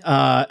hand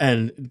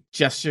and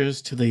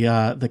gestures to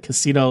the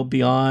casino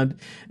beyond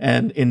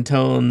and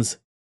intones,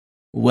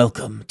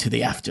 "Welcome to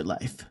the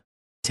afterlife.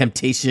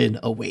 Temptation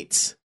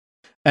awaits."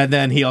 And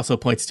then he also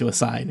points to a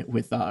sign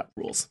with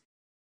rules.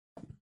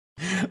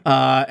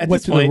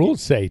 What do the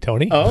rules say,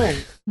 Tony? Oh.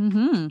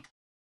 Let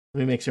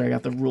me make sure I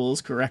got the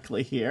rules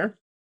correctly here.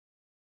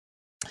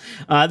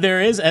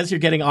 There is, as you're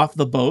getting off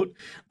the boat,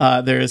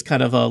 there is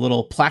kind of a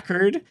little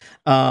placard,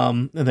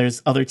 and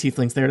there's other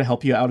tieflings there to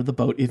help you out of the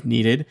boat if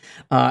needed.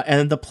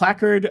 And the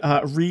placard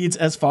reads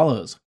as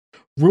follows: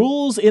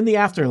 "Rules in the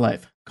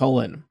afterlife, :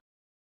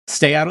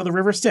 stay out of the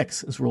river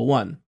Styx is rule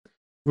 1.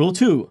 Rule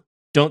 2,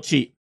 don't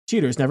cheat.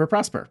 Cheaters never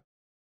prosper.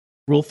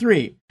 Rule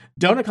 3,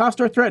 don't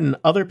accost or threaten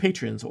other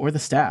patrons or the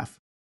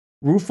staff.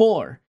 Rule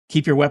 4,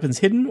 keep your weapons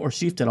hidden or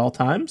sheathed at all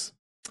times.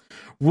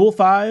 Rule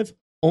 5,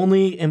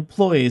 only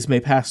employees may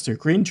pass through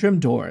green trim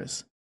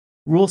doors.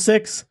 Rule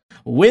 6,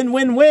 win,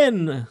 win,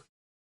 win."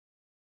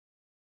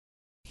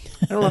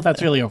 I don't know if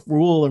that's really a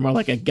rule or more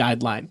like a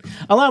guideline.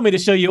 Allow me to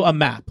show you a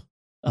map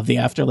of the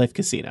Afterlife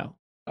Casino.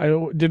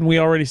 Didn't we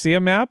already see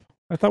a map?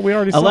 I thought we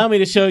already saw. Allow me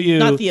to show you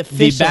Not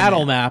the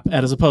battle map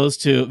as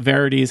opposed to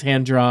Verity's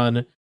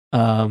hand-drawn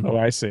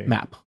I see.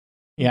 map.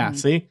 Yeah,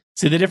 see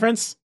the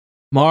difference?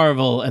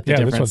 Marvel at the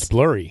difference. This one's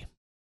blurry.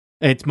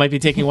 It might be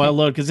taking a while to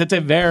load because it's a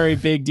very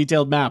big,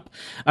 detailed map.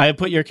 I have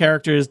put your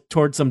characters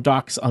towards some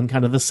docks on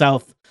kind of the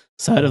south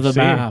side of the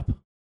map.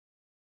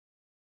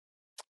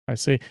 I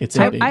see. It's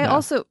a big I map.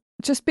 also,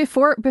 just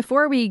before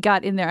we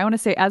got in there, I want to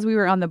say, as we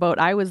were on the boat,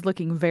 I was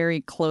looking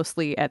very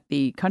closely at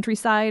the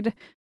countryside,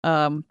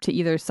 to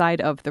either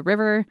side of the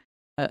river.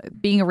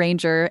 Being a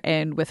ranger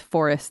and with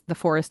forest, the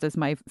forest is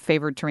my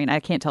favorite terrain. I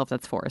can't tell if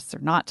that's forests or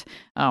not,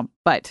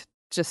 but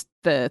just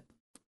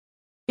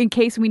in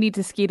case we need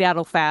to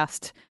skedaddle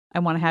fast, I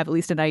want to have at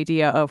least an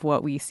idea of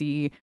what we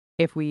see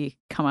if we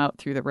come out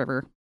through the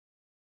river.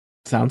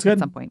 Sounds good. At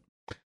some point.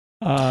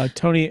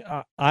 Tony,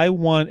 I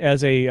want,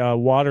 as a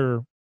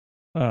water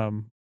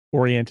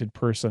oriented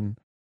person,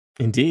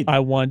 Indeed. I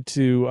want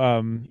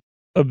to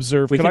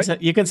observe.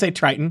 You can say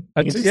Triton.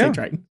 You can say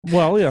Triton.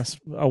 Well, yes,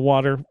 a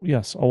water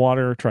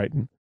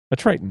Triton. A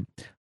Triton.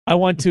 I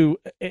want to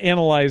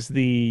analyze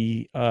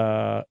the.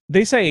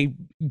 They say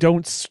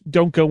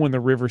don't go when the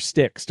river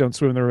Styx. Don't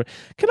swim in the river.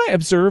 Can I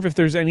observe if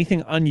there's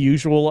anything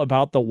unusual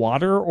about the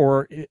water,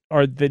 or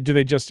do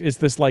they just? Is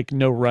this like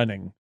no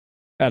running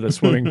at a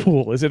swimming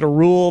pool? Is it a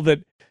rule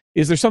that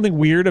Is there something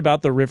weird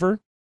about the river?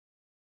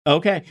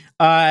 Okay.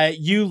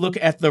 You look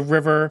at the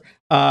river.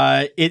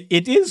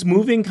 It is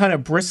moving kind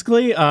of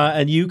briskly,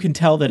 and you can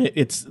tell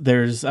that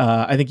there's.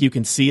 I think you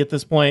can see at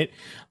this point,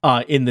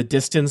 in the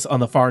distance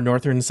on the far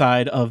northern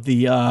side of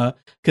the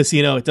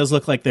casino. It does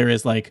look like there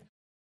is like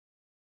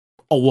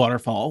a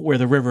waterfall where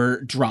the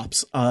river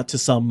drops to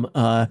some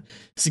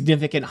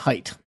significant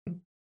height.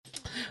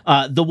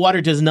 The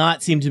water does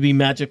not seem to be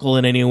magical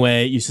in any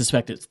way. You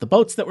suspect it's the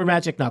boats that were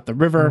magic, not the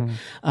river.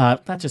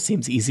 That just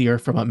seems easier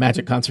from a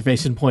magic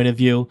conservation point of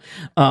view.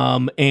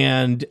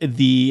 And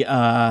the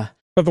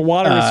but the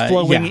water is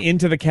flowing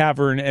into the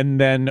cavern and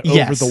then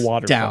over the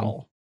waterfall.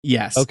 Down.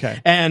 Yes.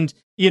 Okay. And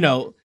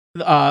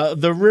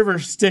the river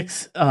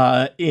Styx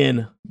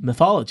in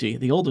mythology,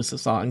 the oldest of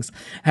songs,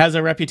 has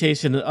a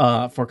reputation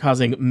for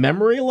causing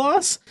memory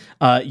loss.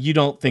 You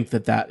don't think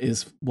that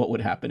is what would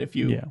happen if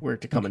you were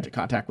to come into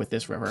contact with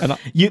this river.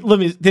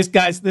 This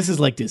is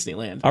like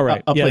Disneyland. All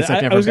right. A place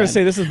I've never I was going been. to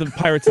say this is the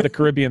Pirates of the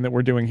Caribbean that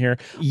we're doing here.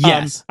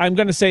 Yes. I'm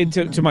going to say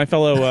to my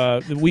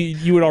fellow,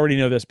 you would already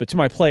know this, but to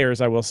my players,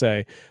 I will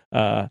say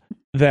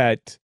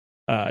that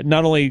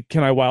not only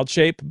can I wild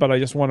shape, but I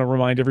just want to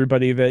remind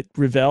everybody that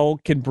Ravel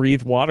can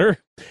breathe water.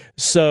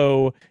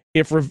 So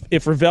if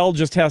Ravel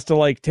just has to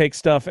like take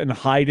stuff and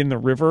hide in the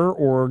river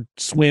or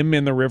swim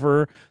in the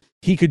river,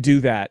 he could do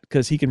that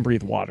because he can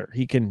breathe water.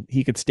 He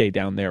could stay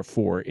down there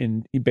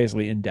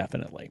basically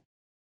indefinitely.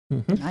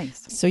 Mm-hmm.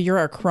 Nice. So you're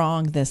our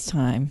Krong this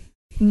time.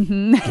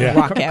 Mm-hmm. Yeah.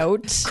 Rock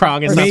out.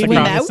 Krong is not the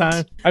Krong this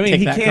time. I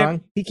mean,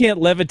 Krong. he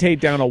can't levitate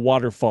down a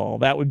waterfall.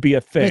 That would be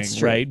a thing,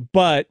 right?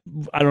 But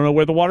I don't know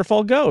where the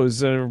waterfall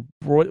goes or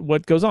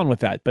what goes on with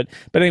that. But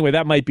anyway,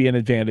 that might be an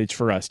advantage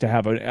for us to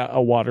have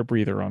a water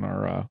breather on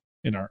our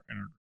in our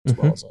as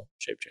well as a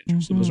shape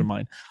changer. So those are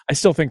mine. I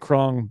still think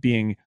Krong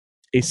being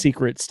a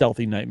secret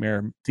stealthy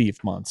nightmare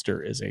thief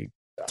monster is a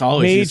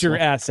major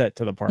asset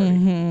to the party.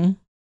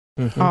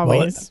 Mm-hmm. Mm-hmm.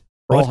 Always.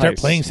 Let's start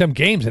playing some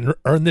games and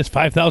earn this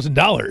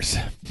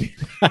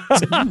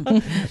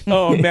 $5,000.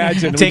 Oh,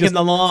 imagine taking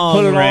the long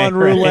put it way, on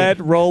roulette,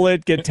 roll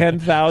it, get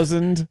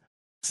 10,000.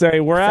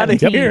 Say we're out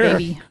of here.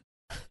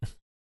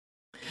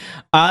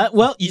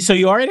 So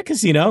you are in a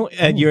casino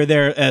and you're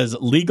there as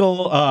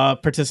legal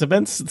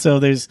participants.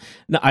 So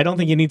I don't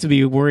think you need to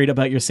be worried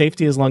about your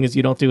safety as long as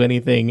you don't do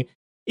anything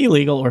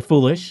illegal or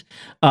foolish.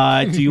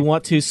 Do you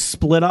want to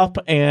split up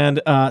and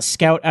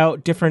scout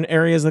out different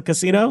areas of the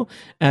casino?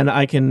 And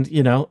I can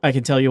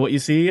tell you what you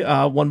see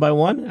one by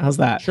one. How's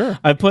that? Sure.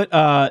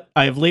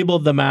 I've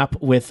labeled the map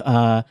with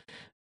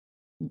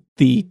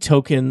the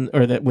token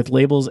with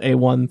labels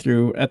A1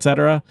 through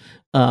etc.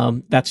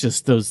 That's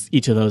just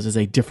each of those is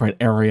a different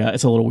area.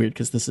 It's a little weird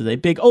because this is a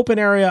big open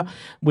area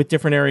with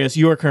different areas.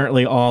 You are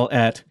currently all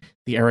at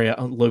the area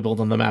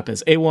labeled on the map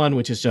as A1,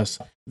 which is just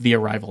the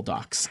arrival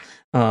docks.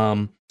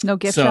 No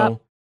gift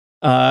shop.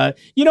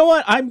 You know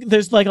what?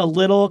 There's like a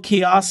little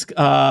kiosk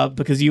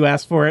because you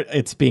asked for it.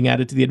 It's being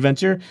added to the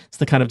adventure. It's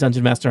the kind of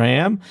dungeon master I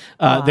am.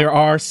 There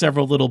are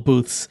several little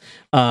booths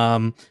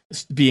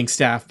being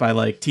staffed by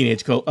like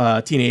teenage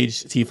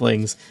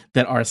tieflings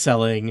that are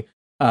selling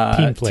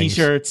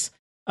t-shirts.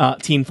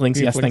 Teen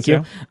flings, yes, thank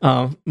you.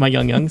 My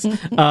youngs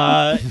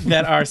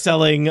that are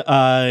selling.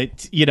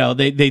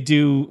 They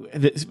do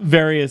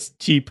various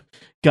cheap,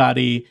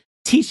 gaudy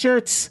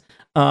t-shirts.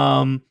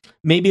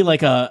 Maybe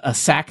like a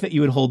sack that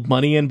you would hold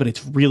money in, but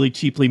it's really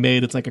cheaply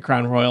made. It's like a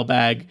Crown Royal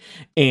bag.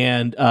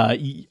 And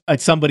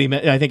somebody,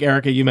 I think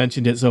Erica, you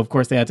mentioned it, so of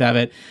course they had to have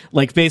it.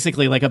 Like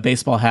basically like a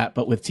baseball hat,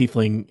 but with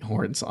tiefling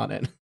horns on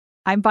it.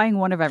 I'm buying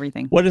one of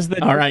everything.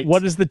 All right.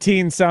 What does the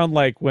teen sound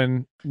like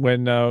when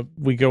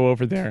we go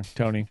over there,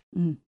 Tony?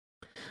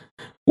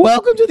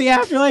 Welcome to the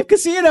Afterlife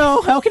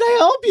Casino. How can I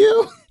help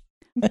you?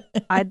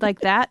 I'd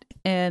like that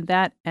and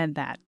that and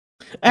that.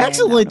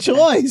 Excellent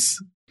choice.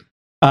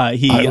 I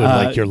would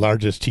like your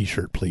largest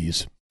T-shirt,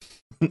 please.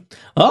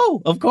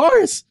 Oh, of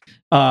course.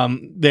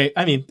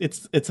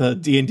 It's a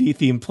D&D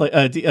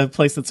themed a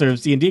place that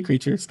serves D&D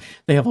creatures.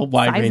 They have a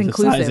wide range of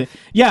sizes.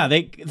 Yeah,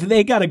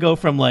 they got to go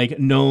from like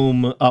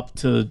gnome up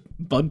to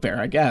bugbear,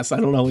 I guess. I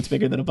don't know what's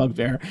bigger than a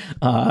bugbear.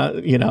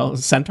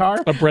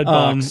 Centaur, a bread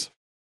box.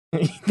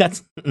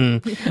 That's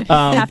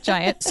half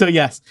giant. So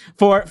yes,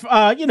 for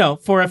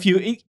a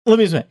few. Let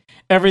me say,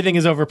 everything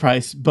is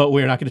overpriced, but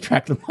we're not going to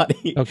track the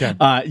money. Okay.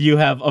 You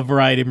have a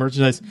variety of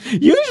merchandise.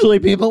 Usually,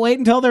 people wait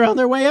until they're on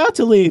their way out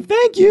to leave.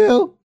 Thank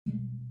you.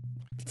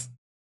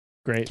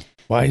 Great.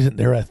 Why isn't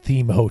there a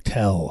theme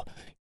hotel?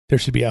 There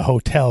should be a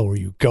hotel where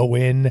you go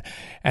in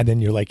and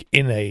then you're like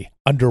in a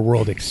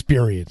underworld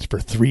experience for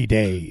 3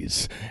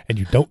 days and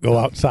you don't go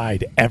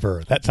outside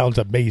ever. That sounds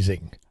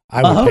amazing.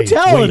 I would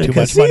pay way too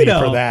much money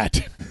for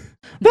that.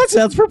 That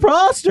sounds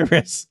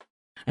preposterous.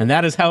 And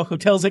that is how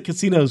hotels at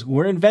casinos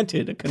were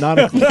invented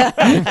canonically. That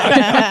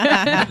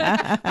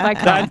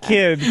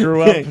kid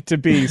grew up to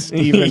be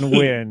Stephen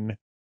Wynn.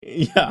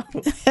 Yeah.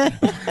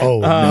 Oh,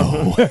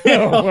 no.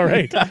 All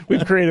right.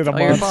 We've created a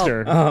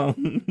monster.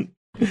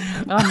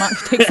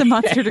 Takes a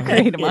monster to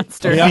create a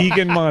monster. A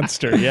vegan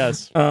monster,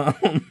 yes.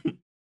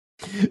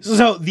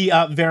 So the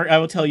I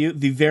will tell you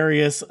the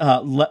various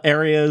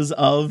areas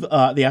of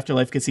the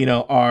Afterlife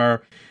Casino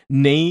are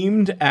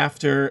named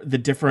after the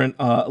different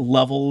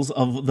levels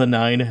of the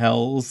 9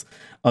 hells.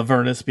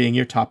 Avernus being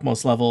your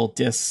topmost level.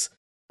 Dis,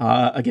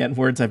 again,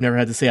 words I've never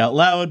had to say out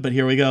loud, but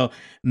here we go.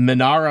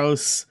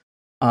 Minaros,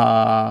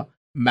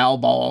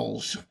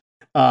 Malbolge,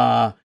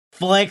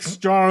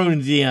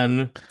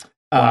 Flexstrondian,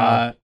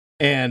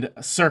 and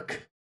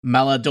Cirque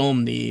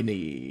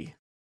Maladomnini.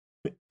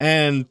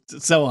 And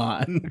so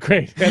on.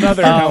 Great. And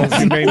other hells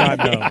you may not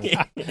know.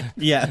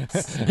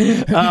 Yes.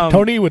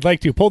 Tony would like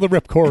to pull the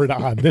ripcord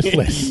on this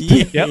list.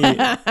 Yep.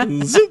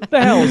 The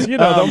hells, you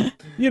know them.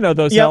 You know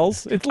those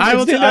hells. It's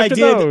named after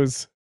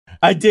those.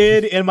 I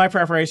did, in my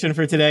preparation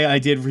for today, I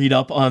did read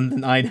up on the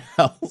 9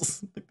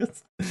 hells.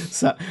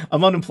 So,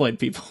 I'm unemployed,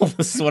 people.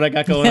 This is what I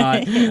got going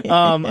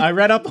on. I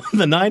read up on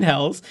the 9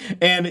 hells,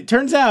 and it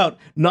turns out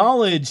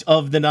knowledge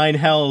of the 9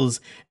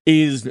 hells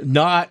is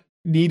not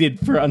needed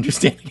for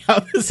understanding how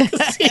this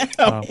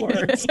casino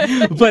works.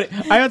 But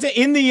I would say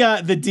in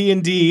the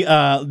D&D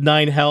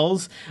 9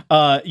 hells,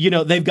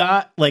 they've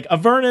got like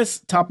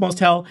Avernus, topmost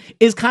hell,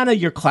 is kind of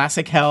your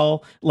classic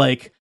hell.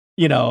 Like,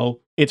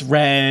 it's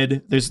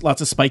red, there's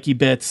lots of spiky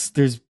bits,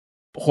 there's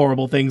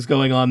horrible things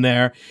going on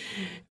there.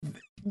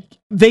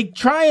 They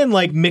try and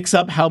like mix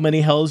up how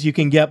many hells you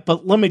can get,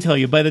 but let me tell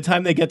you, by the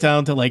time they get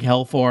down to like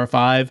hell 4 or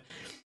 5,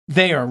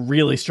 they are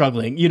really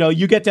struggling.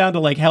 You get down to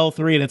like hell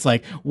 3 and it's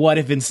like, what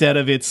if instead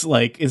of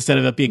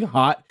it being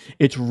hot,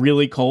 it's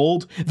really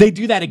cold? They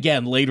do that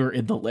again later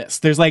in the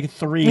list. There's like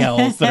 3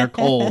 hells that are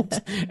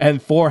cold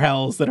and 4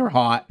 hells that are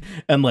hot.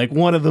 And like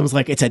one of them's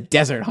like, it's a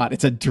desert hot.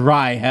 It's a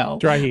dry hell.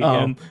 Dry heat,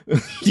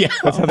 yeah.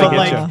 That's how they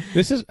get you.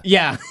 This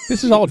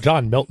is all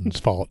John Milton's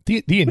fault.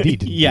 D&D didn't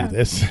do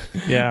this.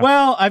 Yeah.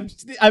 Well,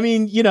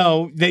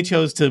 they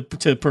chose to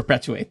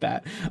perpetuate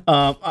that.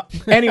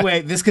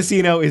 Anyway, this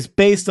casino is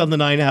based on the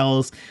 9 hells.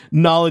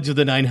 Knowledge of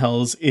the 9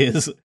 hells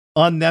is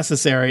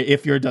unnecessary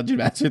if you're a dungeon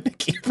master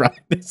thinking about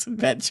this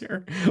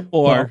adventure.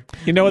 Or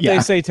you know what they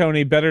say,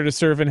 Tony? Better to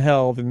serve in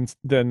hell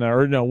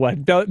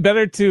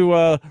better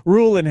to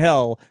rule in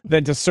hell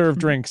than to serve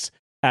drinks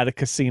at a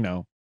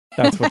casino.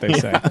 That's what they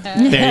say.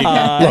 There you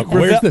go. Look,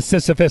 where's the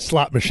Sisyphus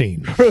slot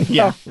machine?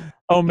 Yeah.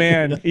 Oh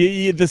man,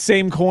 the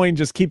same coin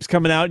just keeps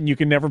coming out, and you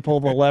can never pull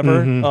the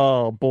lever. Mm-hmm.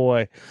 Oh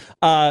boy,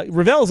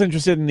 Ravel's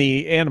interested in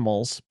the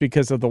animals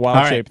because of the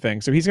wild shape thing,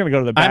 so he's going to go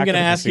to the back. I'm going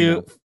to ask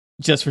you,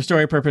 just for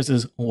story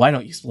purposes, why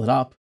don't you split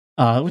up?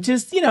 Which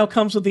is,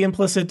 comes with the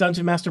implicit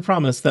dungeon master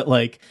promise that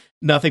like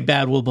nothing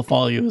bad will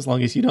befall you as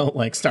long as you don't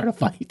like start a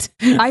fight.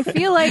 I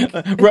feel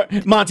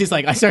like Monty's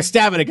like, I start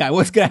stabbing a guy.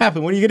 What's going to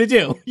happen? What are you going to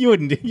do? You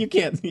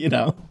can't.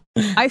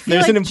 I feel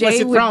there's like an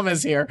implicit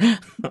promise here.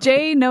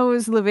 Jay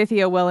knows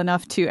Levithia well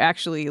enough to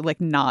actually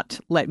like not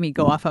let me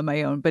go off on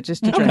my own, but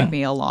just to drag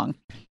me along.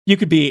 You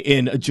could be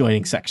in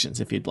adjoining sections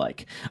if you'd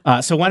like.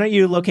 So why don't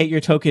you locate your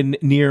token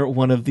near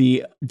one of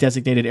the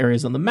designated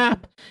areas on the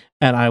map,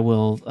 and I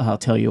will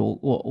tell you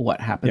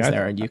what happens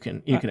there, and you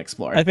can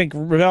explore it. I think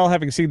Ravel,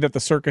 having seen that the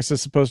circus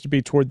is supposed to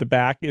be toward the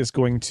back, is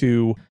going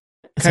to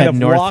kind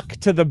of walk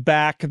to the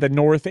back, the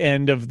north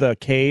end of the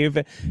cave,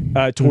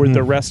 toward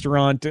the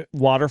restaurant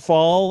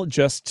waterfall,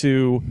 just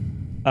to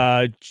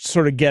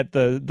sort of get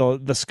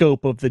the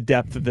scope of the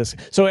depth of this.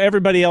 So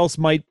everybody else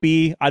might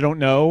be, I don't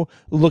know,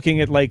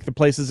 looking at like the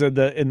places in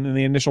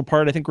the initial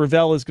part. I think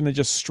Ravel is going to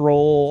just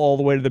stroll all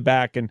the way to the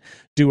back and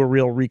do a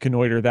real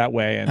reconnoiter that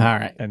way, and all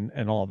right,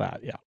 and all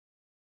that. Yeah.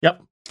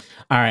 Yep.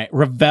 All right.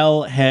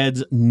 Ravel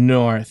heads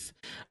north.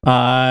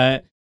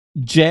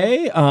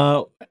 Jay,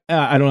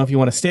 I don't know if you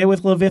want to stay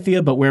with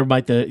Levithia, but where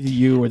might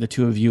you or the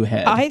two of you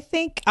head? I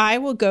think I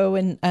will go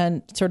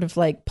and sort of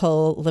like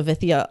pull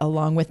Levithia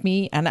along with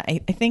me. And I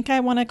think I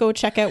want to go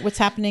check out what's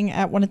happening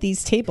at one of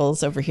these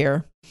tables over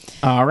here.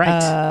 All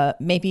right.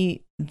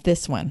 Maybe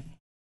this one.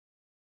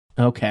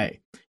 Okay.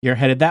 You're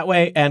headed that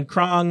way. And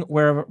Krong,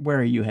 where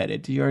are you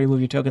headed? Did you already move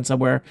your token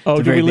somewhere? Oh,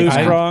 did we lose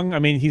Krong? I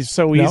mean, he's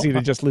so easy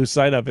to just lose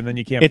sight of, and then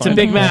you can't It's find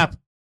a big him. map.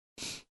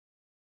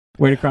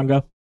 Where did Krong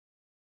go?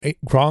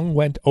 Krong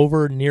went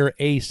over near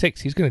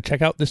A6. He's going to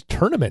check out this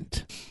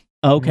tournament.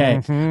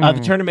 Okay.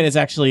 The tournament is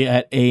actually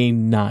at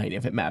A9,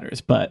 if it matters.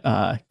 But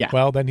yeah.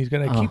 Well, then he's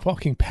going to keep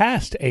walking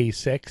past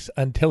A6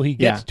 until he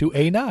gets to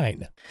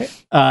A9.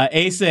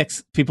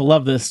 A6, people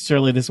love this.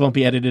 Surely this won't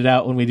be edited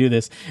out when we do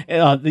this.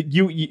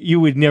 You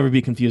would never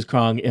be confused,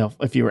 Krong,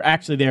 if you were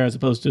actually there as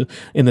opposed to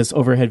in this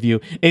overhead view.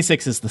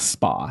 A6 is the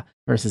spa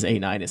versus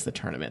A9 is the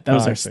tournament.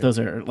 Those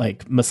are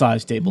like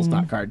massage tables,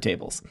 not card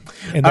tables.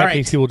 In that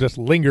case, he will just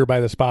linger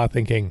by the spa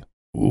thinking,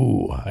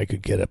 ooh, I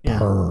could get a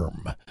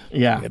perm.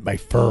 Yeah. Get my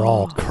fur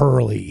all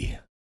curly.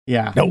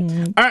 Yeah. No.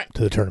 All right.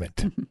 To the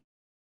tournament.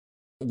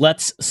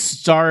 Let's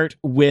start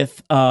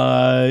with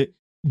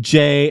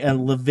Jay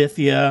and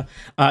Levithia.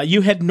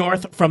 You head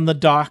north from the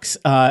docks.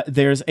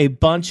 There's a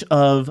bunch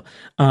of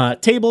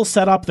tables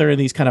set up. They're in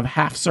these kind of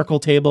half circle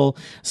table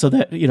so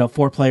that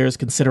 4 players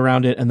can sit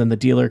around it, and then the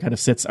dealer kind of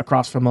sits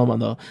across from them on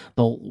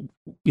the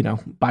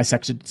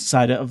bisected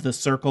side of the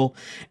circle,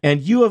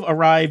 and you have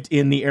arrived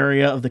in the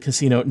area of the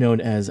casino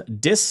known as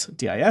DIS,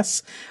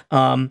 D-I-S.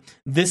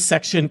 This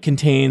section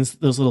contains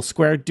those little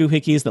square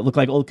doohickeys that look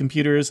like old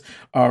computers,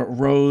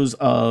 rows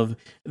of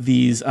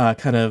these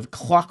kind of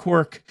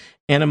clockwork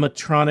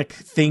animatronic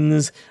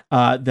things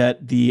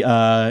that they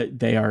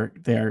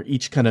are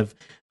each kind of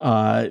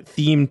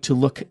themed to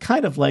look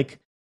kind of like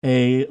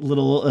a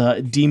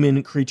little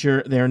demon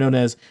creature. They are known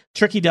as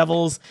Tricky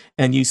Devils,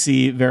 and you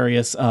see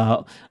various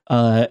elderly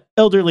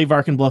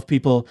Varkenbluff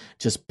people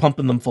just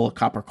pumping them full of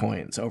copper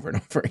coins over and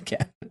over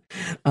again.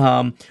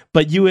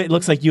 But it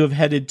looks like you have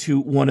headed to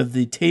one of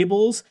the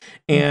tables,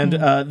 and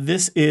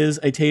this is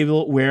a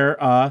table where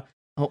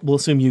we'll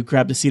assume you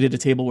grabbed a seat at a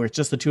table where it's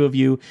just the two of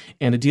you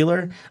and a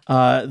dealer.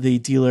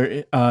 The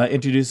dealer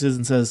introduces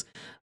and says,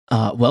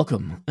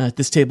 welcome. At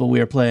this table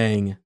we are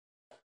playing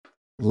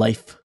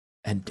Life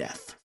and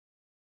Death.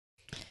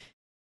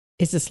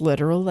 Is this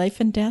literal life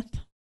and death?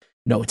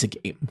 No, it's a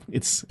game.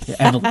 It's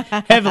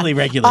heavily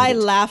regulated. I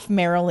laugh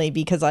merrily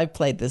because I've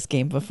played this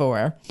game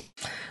before.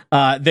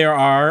 There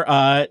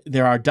are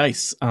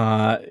dice.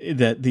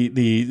 That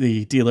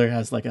the dealer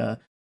has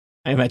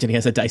I imagine he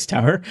has a dice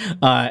tower,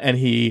 and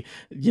he,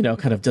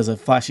 kind of does a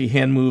flashy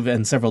hand move,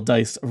 and several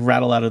dice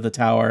rattle out of the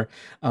tower,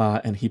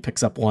 and he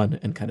picks up one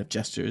and kind of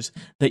gestures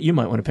that you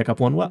might want to pick up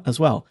one as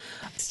well.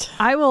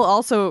 I will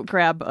also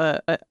grab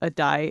a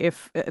die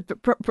if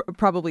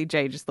probably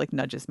Jay just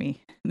nudges me.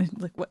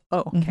 Like, what? Oh,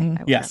 okay.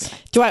 Mm-hmm. Yes.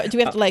 Do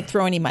we have to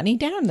throw any money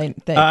down?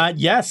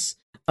 Yes.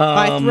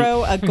 I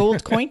throw a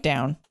gold coin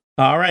down.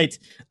 All right.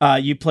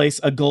 You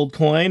place a gold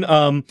coin.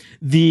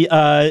 The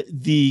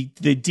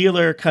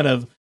dealer kind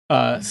of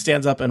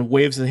stands up and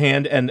waves his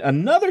hand, and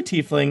another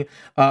tiefling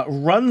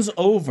runs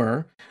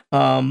over.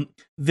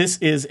 This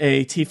is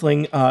a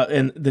tiefling,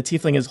 and the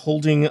tiefling is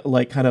holding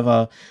kind of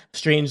a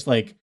strange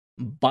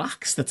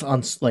box that's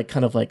on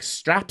kind of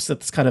straps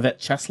that's kind of at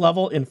chest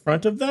level in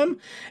front of them,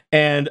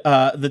 and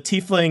the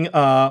tiefling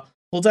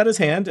holds out his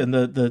hand, and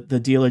the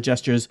dealer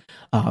gestures.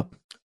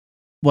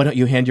 Why don't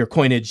you hand your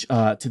coinage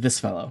to this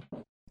fellow?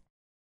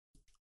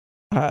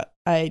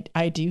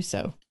 I do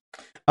so.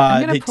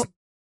 I'm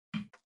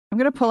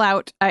going to pull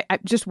out I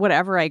just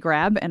whatever I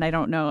grab, and I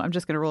don't know. I'm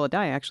just going to roll a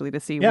die, actually, to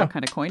see what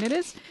kind of coin it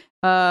is.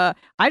 I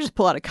just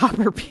pull out a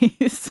copper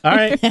piece. All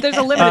right. There's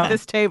a limit at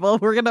this table.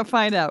 We're going to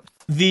find out.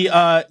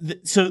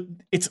 So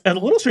it's a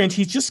little strange.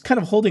 He's just kind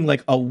of holding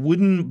a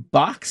wooden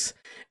box,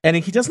 and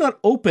he does not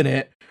open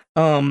it,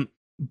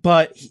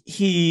 but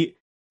he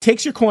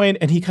takes your coin,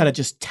 and he kind of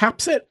just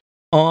taps it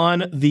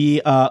on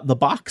the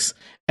box,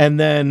 and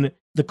then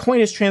the coin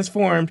is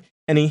transformed,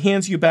 and he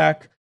hands you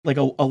back a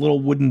little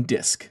wooden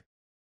disc.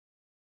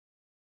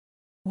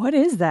 What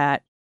is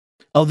that?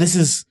 Oh, this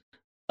is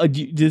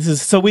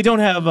so we don't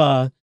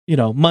have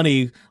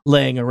money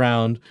laying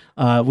around.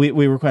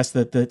 We request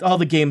that all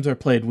the games are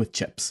played with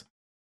chips.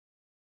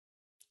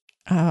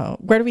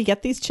 Where do we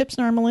get these chips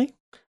normally?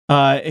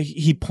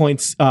 He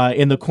points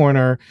in the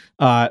corner.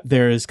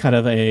 There is kind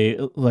of a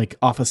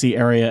office-y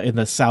area in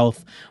the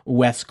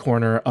southwest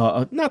corner,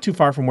 not too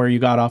far from where you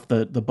got off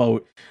the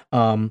boat,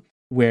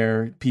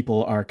 where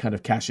people are kind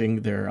of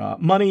cashing their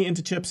money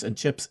into chips and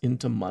chips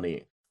into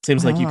money.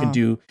 Seems like you can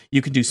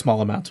do small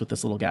amounts with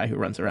this little guy who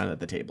runs around at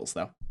the tables,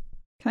 though.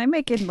 Can I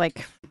make it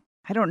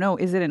I don't know,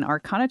 is it an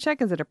Arcana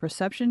check? Is it a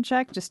perception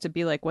check? Just to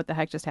be what the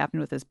heck just happened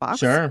with this box?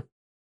 Sure.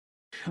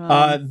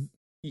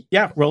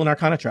 Yeah, roll an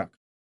Arcana check.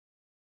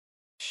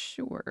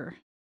 Sure.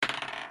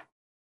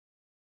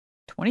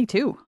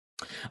 22.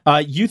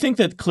 You think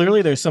that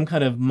clearly there's some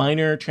kind of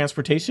minor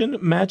transportation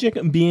magic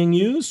being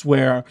used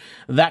where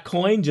that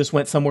coin just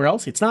went somewhere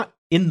else. It's not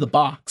in the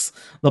box.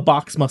 The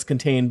box must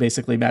contain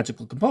basically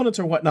magical components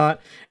or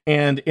whatnot.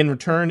 And in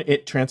return,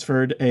 it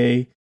transferred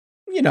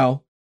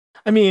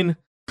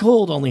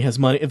gold only has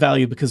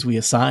value because we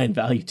assign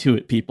value to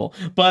it, people.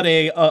 But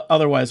a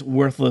otherwise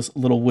worthless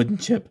little wooden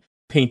chip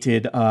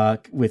painted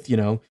with,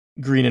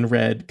 green and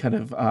red kind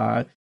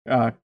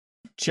of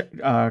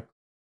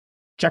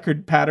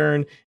checkered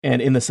pattern,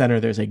 and in the center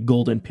there's a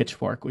golden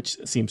pitchfork, which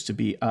seems to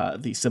be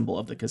the symbol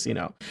of the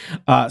casino.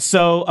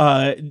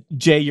 So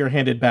Jay, you're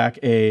handed back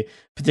a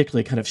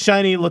particularly kind of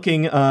shiny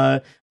looking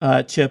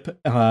chip.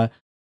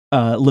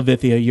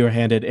 Levithia, you're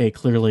handed a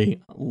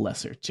clearly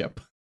lesser chip.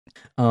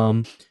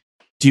 Do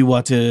you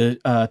want to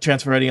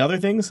transfer any other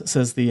things?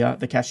 Says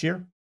the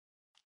cashier.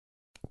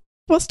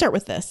 We'll start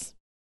with this.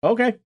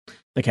 Okay.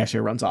 The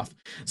cashier runs off.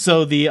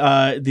 So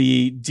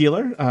the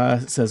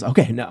dealer says,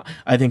 okay, no,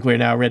 I think we're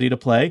now ready to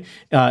play.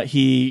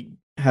 He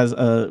has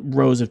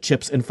rows of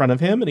chips in front of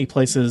him, and he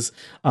places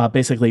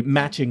basically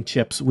matching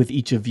chips with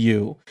each of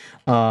you.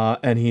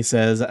 And he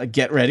says,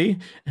 get ready.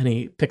 And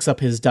he picks up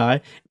his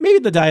die. Maybe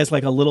the die is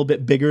a little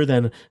bit bigger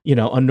than,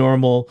 a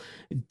normal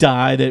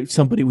die that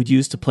somebody would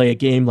use to play a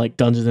game like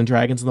Dungeons and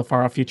Dragons in the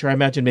far off future. I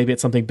imagine maybe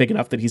it's something big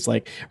enough that he's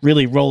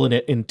really rolling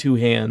it in two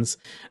hands.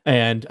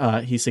 And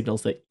he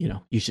signals that,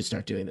 you should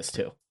start doing this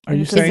too. Are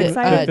you saying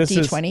that this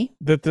D20?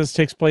 that this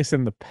takes place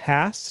in the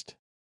past?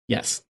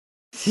 Yes.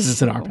 This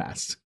is in our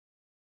past.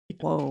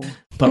 Whoa.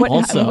 but What-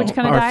 also which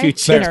kind of our die?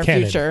 future. In our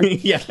canon. future.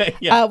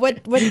 yeah.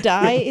 What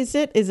die is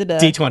it? Is it a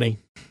D20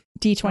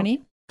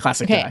 D20?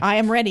 classic Okay, die. I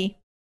am ready.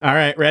 All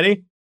right,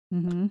 ready?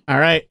 Mm-hmm. All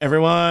right,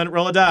 everyone,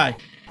 roll a die.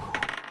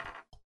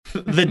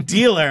 The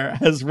dealer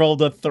has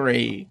rolled a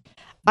 3.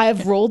 I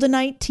have rolled a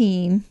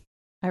 19.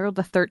 I rolled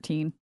a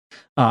 13.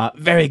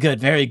 Very good,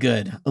 very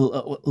good.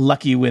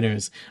 Lucky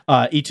winners.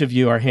 Each of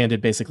you are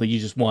handed basically. You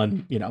just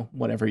won,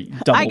 whatever,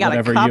 double I got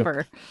whatever a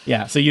copper.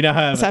 Yeah, so you now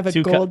have, So I have a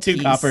two gold two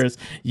piece. coppers.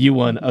 You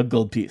won a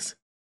gold piece.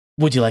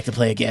 Would you like to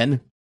play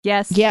again?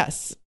 Yes.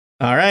 Yes.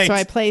 All right. So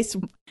I place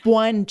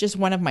just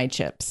one of my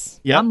chips.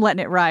 Yep. I'm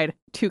letting it ride.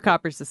 2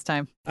 coppers this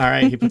time. All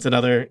right. He puts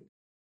another.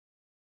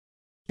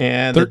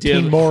 And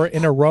 13 more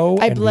in a row.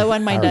 I and blow we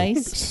on my are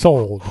dice.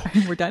 Sold.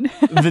 We're done.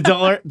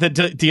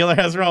 the dealer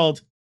has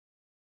rolled.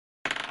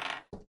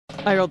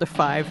 I rolled a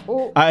 5.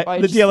 The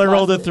just dealer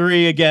rolled a lost it.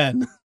 3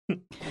 again.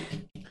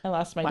 I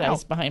lost my Wow.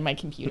 dice behind my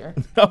computer.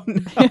 Oh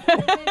no.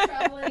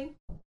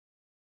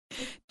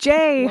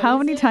 Jay, What how is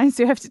many it? times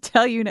do I have to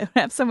tell you to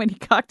have so many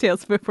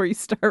cocktails before you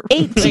start?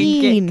 18.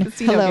 playing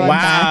casino Hello, games? I'm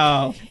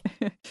Wow.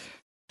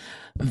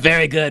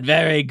 Very good,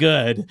 very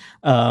good.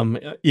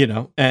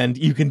 And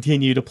you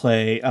continue to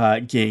play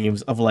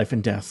games of life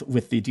and death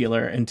with the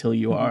dealer until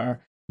you are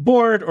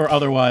bored or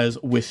otherwise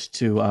wish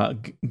to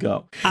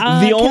go. Can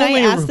I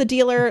ask the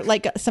dealer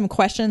like some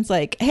questions?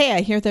 Like, hey,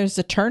 I hear there's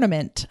a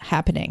tournament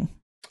happening.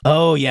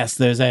 Oh yes,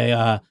 there's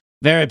a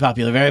very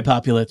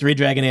popular 3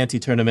 Dragon Ante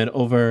tournament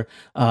over.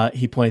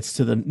 He points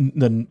to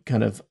the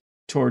kind of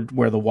toward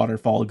where the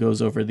waterfall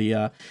goes over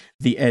the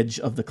edge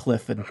of the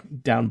cliff and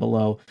down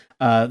below.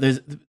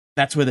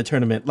 That's where the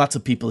tournament. Lots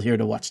of people here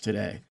to watch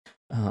today.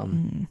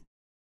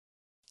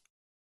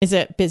 Is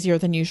it busier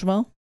than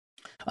usual?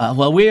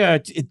 Well, we are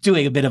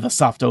doing a bit of a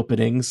soft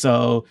opening,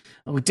 so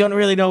we don't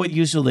really know what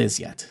usual is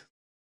yet.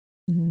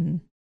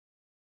 Mm.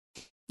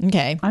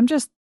 Okay. I'm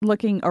just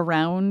looking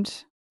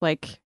around,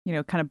 like,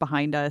 kind of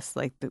behind us,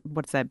 like,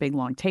 what's that big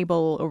long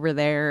table over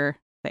there?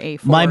 The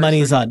A4. My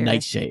money's sort on of area.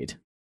 Nightshade.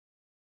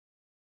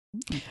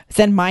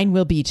 Then mine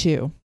will be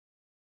too.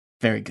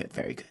 Very good,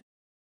 very good.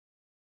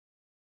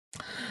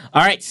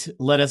 All right,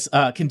 let us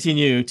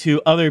continue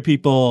to other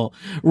people.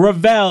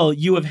 Ravel,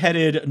 you have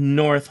headed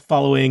north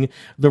following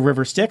the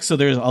River Styx. So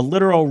there's a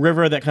literal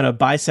river that kind of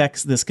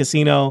bisects this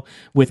casino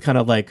with kind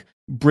of like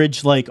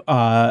bridge-like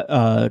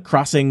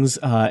crossings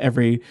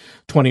every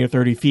 20 or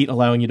 30 feet,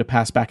 allowing you to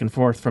pass back and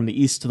forth from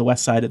the east to the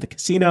west side of the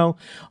casino.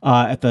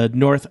 At the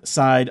north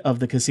side of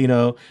the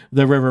casino,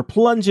 the river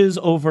plunges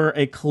over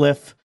a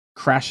cliff,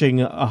 crashing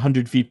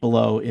 100 feet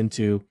below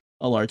into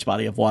a large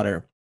body of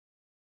water.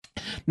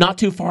 Not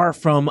too far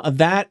from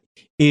that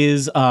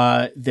is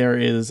there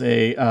is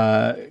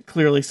a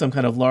clearly some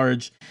kind of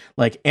large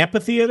like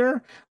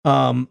amphitheater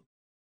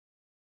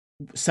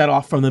set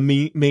off from the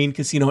main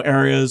casino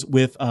areas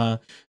with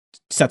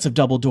sets of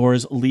double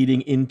doors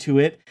leading into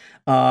it,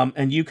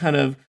 and you kind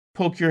of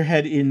poke your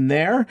head in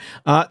there.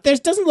 There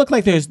doesn't look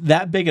like there's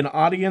that big an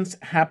audience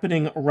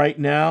happening right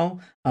now.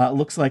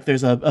 Looks like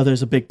there's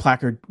a big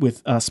placard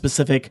with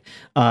specific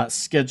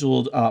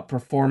scheduled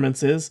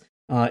performances.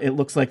 It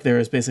looks like there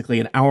is basically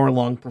an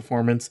hour-long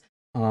performance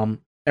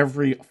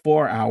every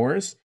 4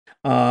 hours.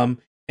 Looking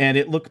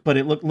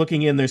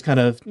in, there's kind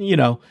of,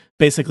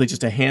 basically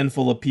just a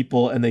handful of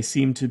people, and they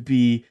seem to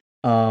be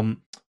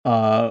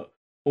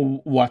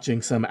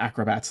watching some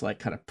acrobats like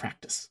kind of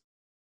practice.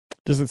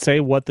 Does it say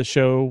what the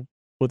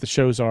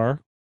shows are?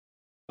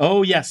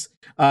 Oh, yes.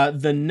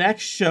 The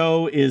next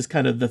show is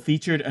kind of the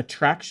featured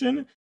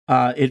attraction.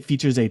 It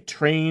features a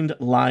trained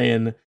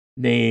lion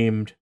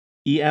named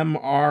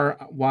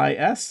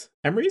Emrys.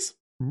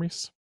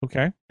 Emrys?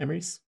 Okay.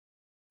 Emrys.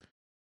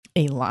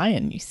 A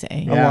lion, you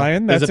say? A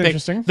lion? There's That's a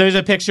interesting. There's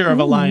a picture of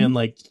a Ooh. lion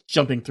like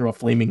jumping through a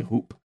flaming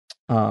hoop.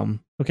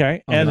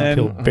 Okay. Oh, And no. then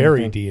Feel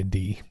very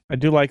D&D. I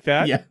do like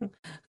that. Yeah.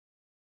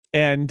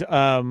 And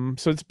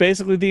so it's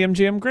basically the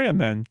MGM Grand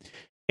then.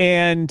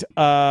 And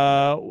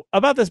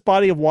about this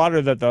body of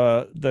water that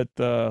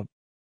the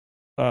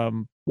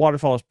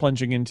waterfall is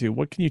plunging into,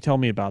 what can you tell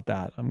me about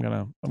that? I'm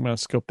gonna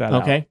scope that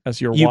out Okay.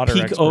 as your You water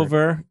peek expert.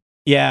 over.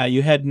 Yeah,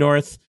 you head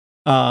north.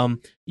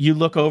 You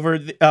look over.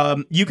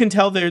 You can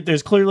tell there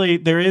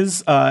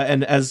is,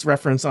 and as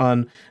reference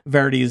on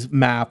Verity's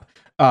map,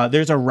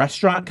 there's a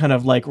restaurant kind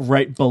of like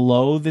right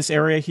below this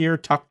area here,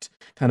 tucked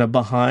kind of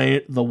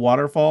behind the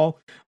waterfall.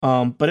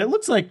 But it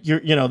looks like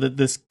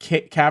this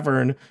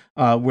cavern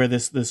where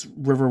this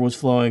river was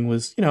flowing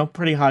was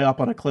pretty high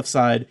up on a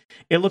cliffside.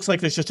 It looks like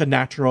there's just a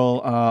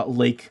natural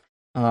lake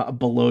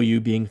below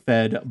you being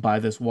fed by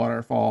this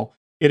waterfall.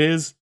 It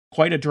is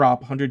quite a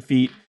drop, 100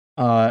 feet,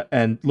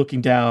 and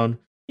looking down,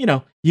 you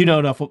know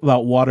enough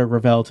about water,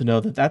 Ravel, to know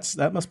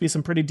that must be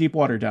some pretty deep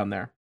water down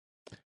there.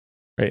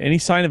 Right. Any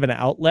sign of an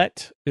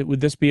outlet?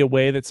 Would this be a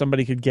way that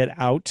somebody could get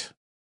out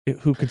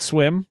who could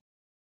swim?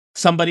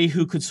 Somebody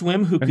who could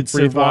swim, who And could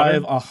breathe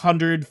survive water?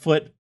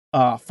 100-foot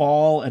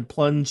fall and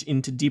plunge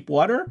into deep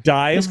water.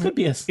 Dive This could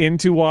be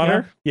into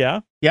water?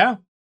 Yeah. Yeah,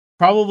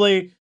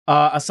 probably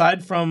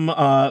Aside from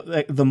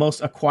the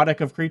most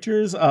aquatic of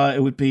creatures,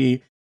 it would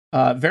be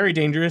very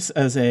dangerous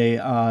as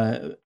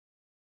a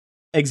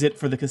exit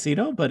for the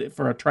casino, but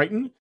for a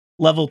Triton,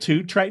 level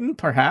 2 Triton,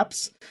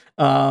 perhaps.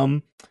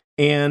 And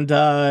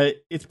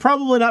it's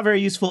probably not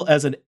very useful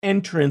as an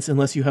entrance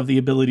unless you have the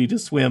ability to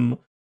swim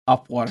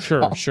up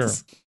waterfalls. Sure.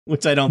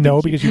 Which I don't No,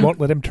 think because you won't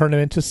let him turn him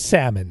into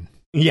salmon.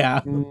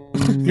 Yeah.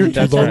 You're too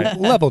That's low right.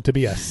 level to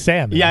be a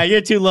salmon. Yeah,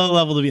 you're too low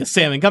level to be a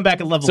salmon. Come back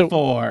at level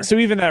 4. So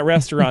even that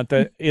restaurant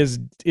that is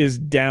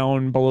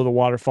down below the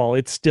waterfall,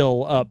 it's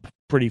still up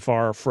pretty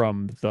far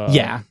from the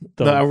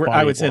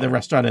I would say the water.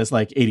 restaurant is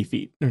like 80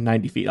 feet or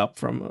 90 feet up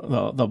from the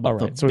All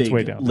right, the so it's big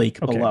way down.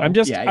 lake Okay. below. I'm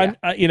just, yeah.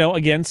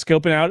 again,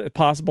 scoping out a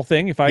possible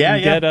thing. If I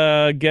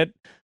can get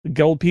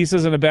gold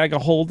pieces in a bag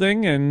of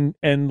holding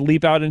and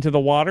leap out into the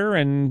water,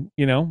 and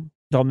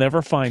they'll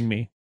never find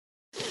me.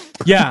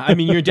 Yeah, I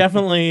mean, you're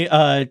definitely,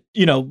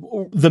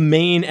 the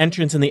main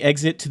entrance and the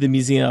exit to the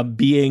museum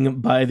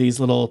being by these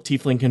little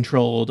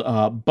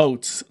tiefling-controlled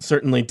boats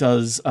certainly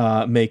does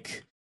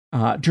make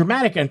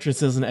dramatic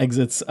entrances and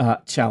exits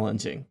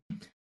challenging.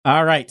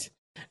 All right.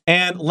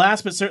 And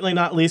last but certainly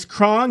not least,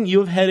 Krong, you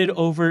have headed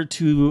over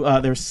to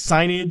their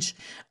signage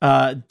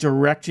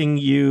directing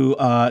you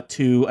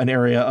to an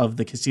area of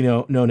the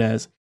casino known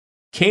as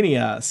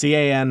Cania,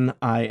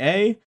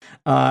 Cania,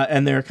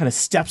 and there are kind of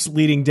steps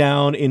leading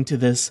down into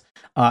this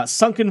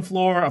sunken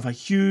floor of a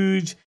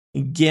huge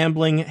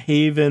gambling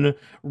haven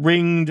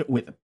ringed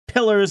with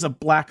pillars of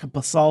black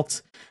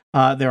basalt.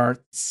 There are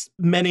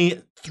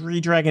many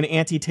 3-dragon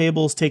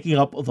ante-tables taking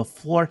up the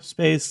floor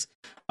space,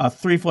 a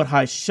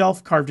 3-foot-high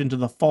shelf carved into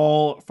the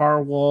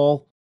far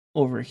wall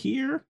over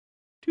here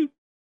to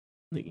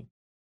the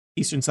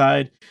eastern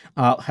side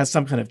has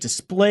some kind of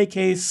display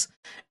case,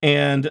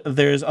 and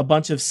there's a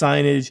bunch of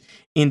signage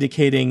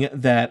indicating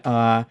that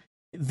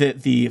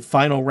that the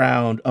final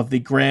round of the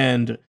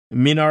Grand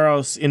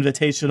Minaros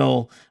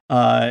Invitational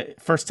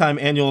first-time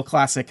annual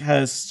classic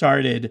has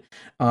started,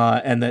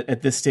 and that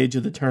at this stage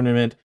of the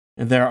tournament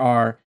there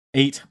are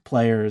 8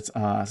 players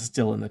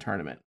still in the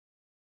tournament.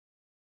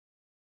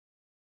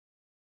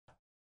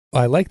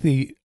 I like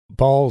the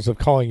balls of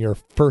calling your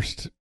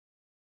first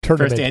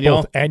tournament annual?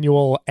 both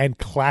annual and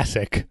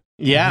classic.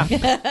 Yeah.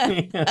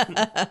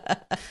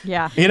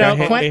 Yeah. You know,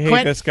 I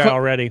hate this guy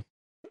already.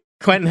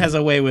 Quentin has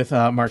a way with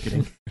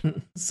marketing.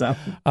 So,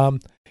 Are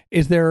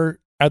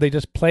they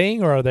just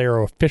playing, or are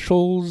there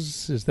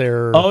officials? Is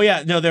there? oh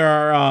yeah, no, there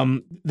are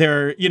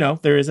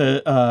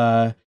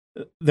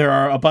there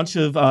are a bunch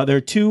of there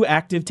are 2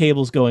 active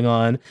tables going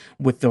on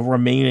with the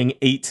remaining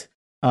 8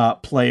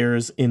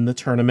 players in the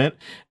tournament,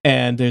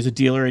 and there's a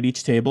dealer at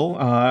each table,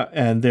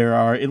 and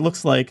it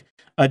looks like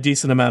a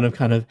decent amount of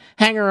kind of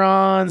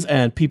hanger-ons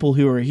and people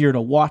who are here to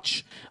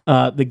watch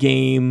the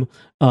game.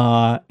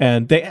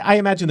 And I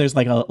imagine there's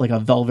like a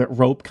velvet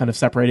rope kind of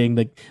separating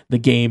the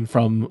game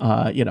from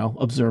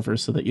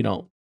observers, so that you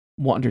don't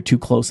wander too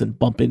close and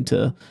bump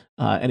into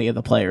any of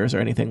the players or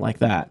anything like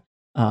that.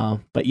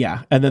 But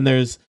yeah, and then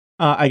there's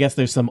I guess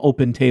there's some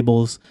open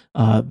tables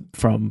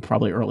from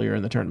probably earlier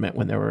in the tournament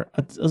when there were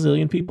a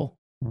zillion people.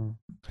 All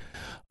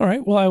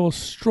right. Well, I will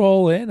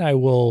stroll in. I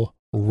will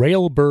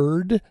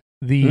railbird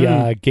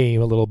the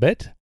game a little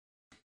bit.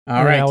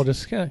 All right. I'll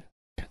just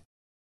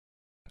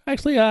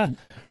actually,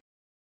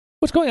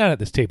 what's going on at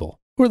this table?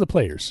 Who are the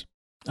players?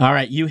 All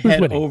right. You Who's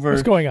head winning? over.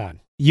 What's going on?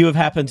 You have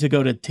happened to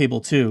go to table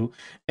 2,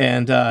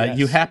 and Yes.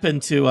 you happen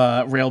to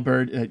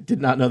railbird.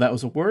 Did not know that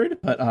was a word,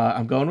 but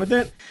I'm going with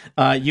it.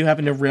 You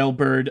happen to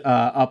railbird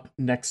up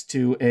next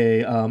to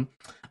a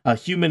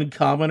human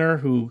commoner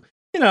who,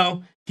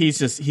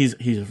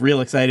 he's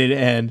real excited,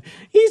 and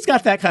he's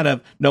got that kind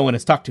of no one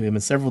has talked to him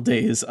in several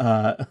days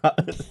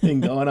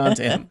thing going on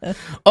to him.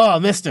 Oh,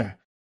 Mister.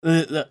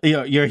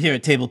 You're here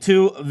at table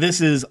 2.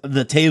 This is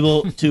the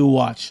table to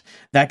watch.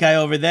 That guy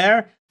over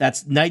there,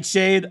 that's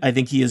Nightshade. I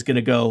think he is going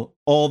to go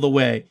all the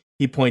way.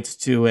 He points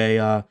to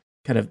a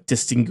kind of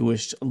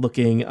distinguished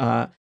looking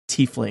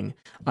tiefling.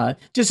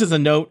 Just as a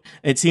note,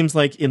 it seems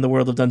like in the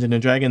world of Dungeons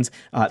and Dragons,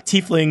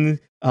 tiefling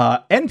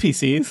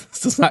NPCs, this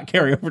does not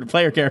carry over to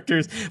player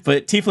characters,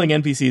 but tiefling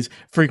NPCs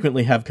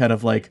frequently have kind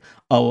of like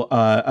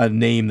a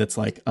name that's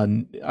like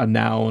a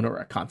noun or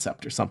a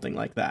concept or something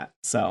like that.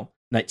 So,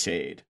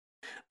 Nightshade.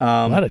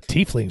 A lot of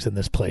tieflings in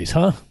this place,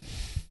 huh?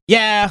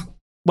 Yeah.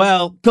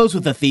 Well, goes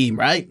with the theme,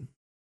 right?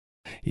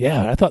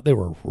 Yeah, I thought they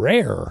were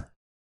rare.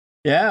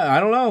 Yeah, I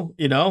don't know.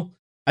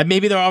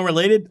 Maybe they're all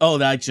related.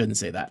 Oh, I shouldn't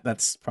say that.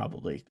 That's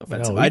probably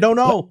offensive. No, I don't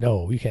know. What?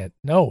 No, you can't.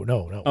 No.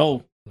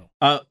 Oh,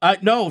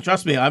 no.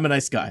 Trust me, I'm a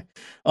nice guy.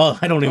 Oh,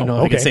 I don't even know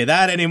if I okay. can say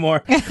that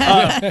anymore.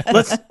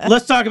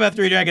 Let's talk about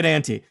 3-Dragon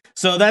Ante.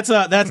 So that's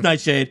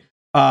Nightshade.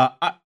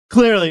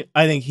 Clearly,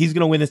 I think he's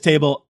going to win this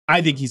table.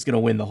 I think he's going to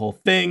win the whole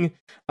thing.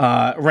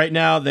 Right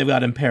now, they've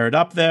got him paired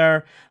up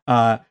there.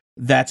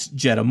 That's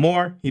Jetta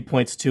Moore. He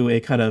points to a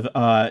kind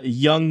of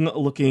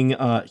young-looking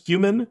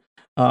human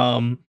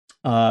who's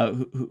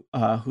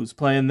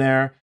playing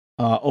there.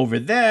 Over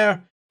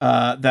there,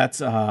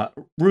 that's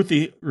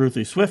Ruthie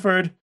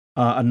Swifford,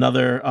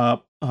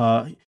 another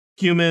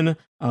human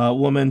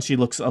woman. She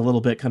looks a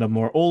little bit kind of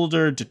more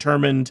older,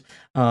 determined,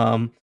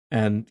 and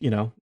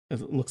it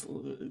looks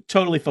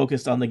totally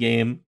focused on the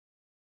game.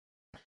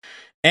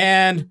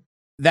 And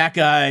that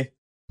guy,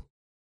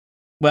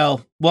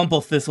 well,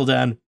 Wumple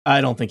Thistledown,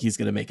 I don't think he's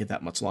going to make it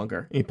that much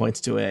longer. He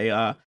points to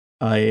a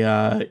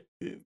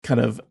kind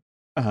of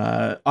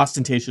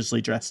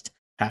ostentatiously dressed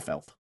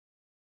half-elf.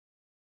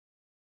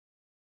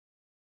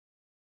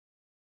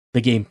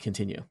 The game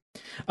continue.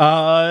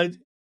 Now,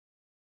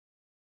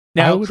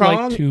 I would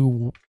Krong, like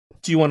to.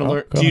 do you want to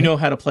learn? Do you know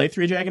how to play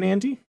Three Dragon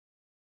Ante?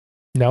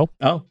 No.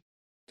 Oh,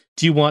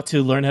 do you want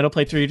to learn how to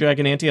play Three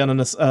Dragon Ante on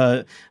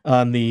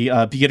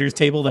the beginner's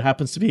table that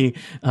happens to be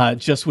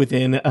just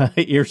within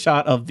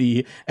earshot of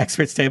the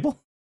experts table?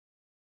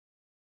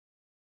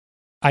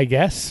 I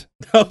guess.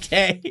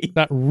 Okay.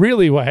 Not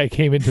really why I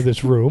came into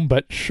this room,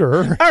 but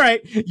sure. All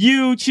right.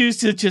 You choose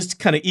to just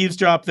kind of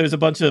eavesdrop. There's a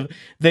bunch of,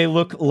 they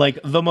look like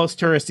the most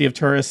touristy of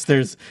tourists.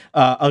 There's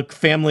a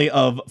family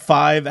of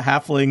 5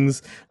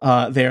 halflings.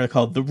 They're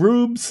called the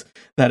Rubes.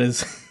 That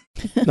is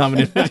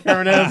nominated for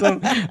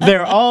terrorism.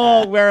 They're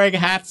all wearing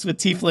hats with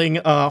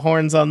tiefling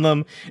horns on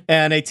them,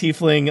 and a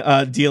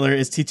tiefling dealer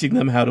is teaching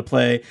them how to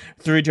play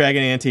Three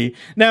Dragon Ante.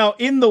 Now,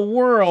 in the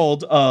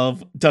world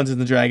of Dungeons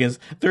and Dragons,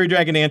 Three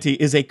Dragon Ante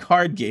is a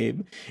card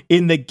game.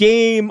 In the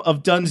game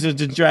of Dungeons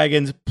and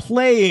Dragons,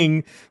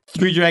 playing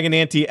Three Dragon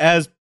Ante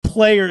as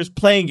players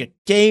playing a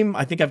game,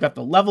 I think I've got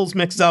the levels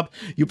mixed up.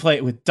 You play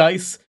it with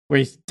dice, where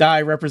each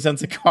die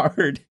represents a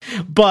card.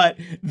 But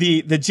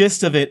the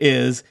gist of it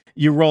is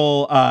you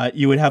roll,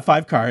 you would have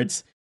 5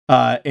 cards.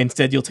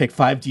 Instead, you'll take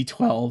 5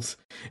 d12s.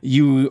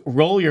 You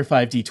roll your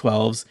 5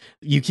 d12s.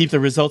 You keep the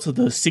results of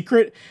those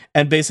secret.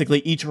 And basically,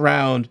 each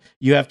round,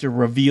 you have to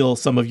reveal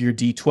some of your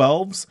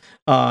d12s.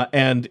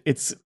 And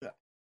it's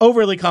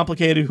overly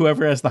complicated.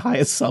 Whoever has the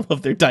highest sum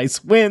of their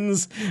dice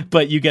wins,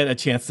 but you get a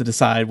chance to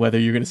decide whether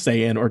you're going to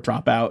stay in or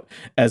drop out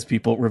as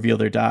people reveal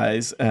their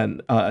dice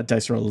and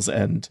dice rolls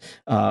and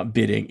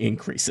bidding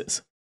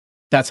increases.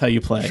 That's how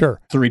you play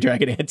Three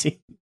Dragon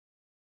Ante.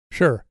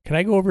 Sure. Can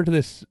I go over to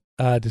this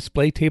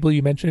display table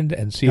you mentioned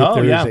and see if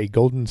there is a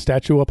golden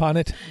statue upon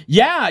it?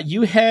 Yeah,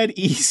 you head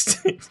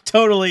east,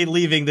 totally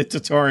leaving the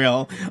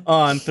tutorial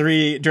on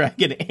Three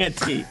Dragon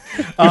Ante.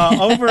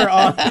 Over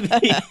on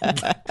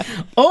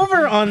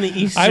the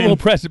eastern... I will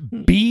press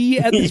B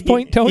at this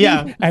point, Tony,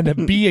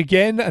 and B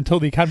again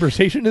until the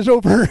conversation is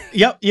over.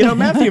 Yep,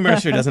 Matthew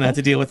Mercer doesn't have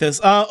to deal with this.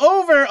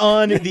 Over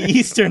on the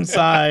eastern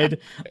side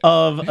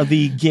of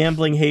the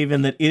gambling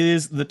haven that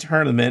is the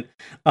tournament,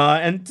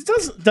 and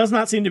does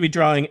not seem to be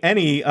drawing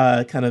any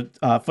kind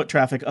of foot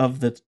traffic of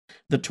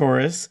the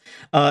tourists.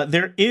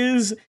 There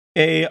is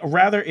a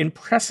rather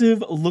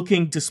impressive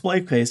looking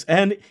display case,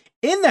 and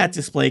in that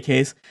display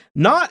case,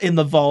 not in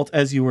the vault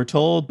as you were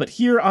told, but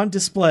here on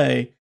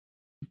display,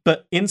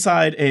 but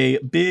inside a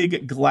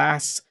big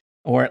glass,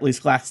 or at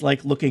least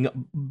glass-like looking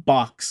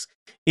box,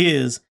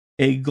 is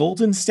a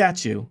golden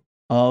statue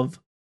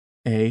of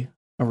a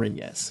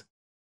Arinez.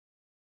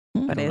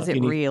 But is it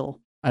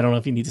real? I don't know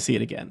if you need to see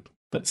it again,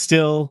 but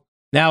still,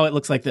 now it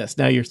looks like this.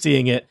 Now you're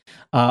seeing it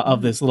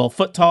of this little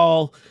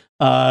foot-tall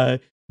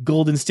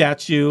golden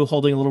statue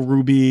holding a little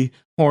ruby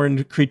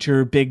horned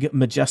creature, big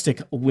majestic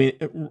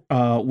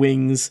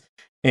wings,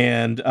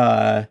 and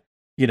I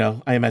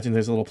imagine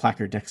there's a little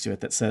placard next to it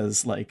that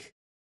says like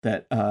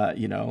that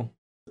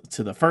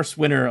to the first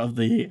winner of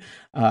the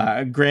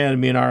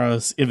Grand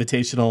Minaros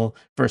Invitational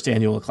First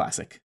Annual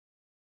Classic.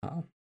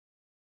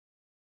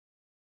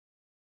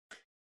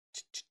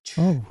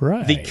 All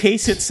right. The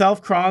case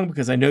itself, Krong,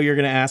 because I know you're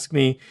going to ask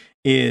me,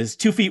 is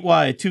 2 feet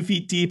wide, 2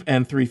 feet deep,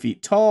 and 3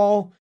 feet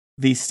tall.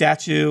 The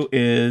statue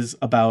is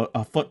about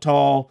a foot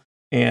tall,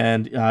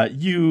 and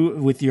you,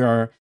 with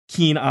your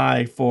keen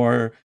eye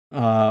for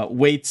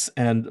weights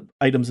and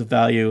items of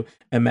value,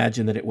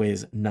 imagine that it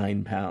weighs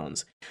 9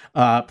 pounds.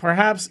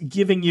 Perhaps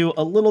giving you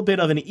a little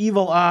bit of an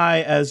evil eye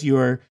as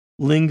you're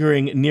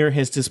lingering near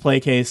his display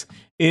case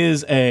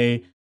is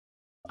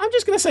I'm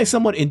just going to say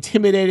somewhat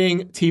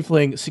intimidating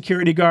tiefling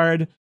security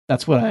guard.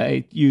 That's what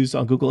I used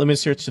on Google Image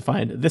Search to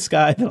find this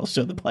guy that I'll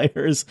show the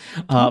players.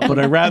 But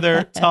a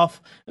rather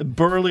tough,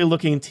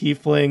 burly-looking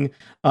tiefling.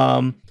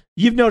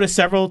 You've noticed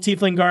several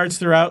tiefling guards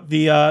throughout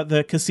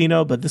the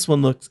casino, but this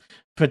one looks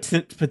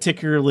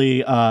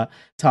particularly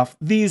tough.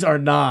 These are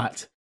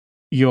not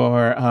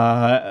your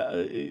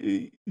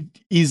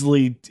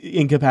easily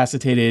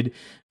incapacitated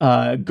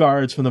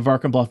guards from the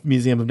Varkenbluff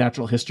Museum of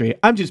Natural History.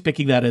 I'm just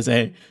picking that as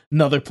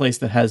another place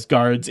that has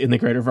guards in the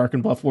greater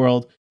Varkenbluff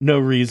world. No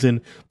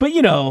reason. But,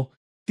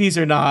 these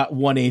are not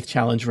 1/8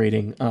 challenge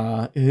rating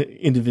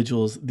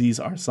individuals. These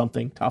are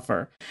something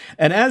tougher.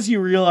 And as you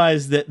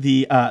realize that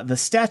the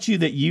statue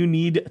that you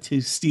need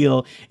to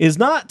steal is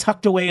not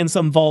tucked away in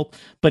some vault,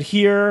 but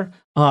here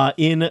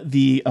in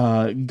the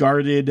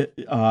guarded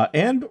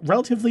and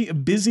relatively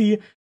busy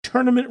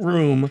tournament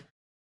room,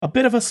 a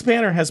bit of a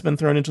spanner has been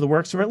thrown into the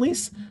works, or at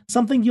least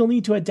something you'll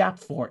need to adapt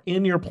for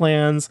in your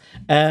plans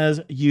as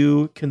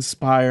you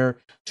conspire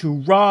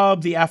to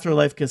rob the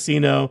Afterlife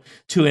Casino,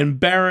 to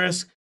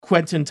embarrass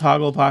Quentin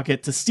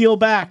Togglepocket, to steal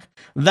back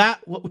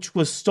that which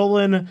was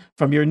stolen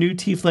from your new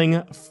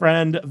tiefling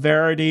friend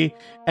Verity,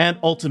 and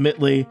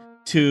ultimately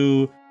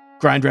to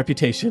grind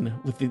reputation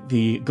with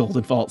the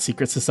Golden Vault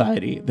Secret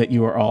Society that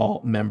you are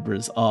all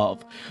members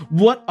of.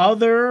 What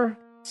other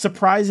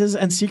surprises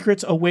and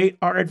secrets await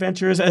our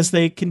adventurers as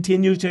they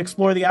continue to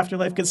explore the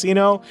Afterlife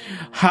Casino?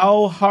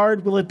 How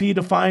hard will it be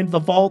to find the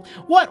vault?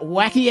 What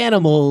wacky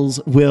animals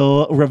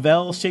will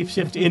Ravel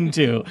shapeshift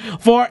into?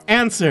 For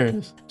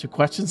answers to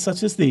questions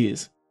such as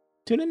these,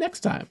 tune in next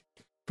time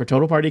for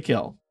Total Party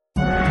Kill.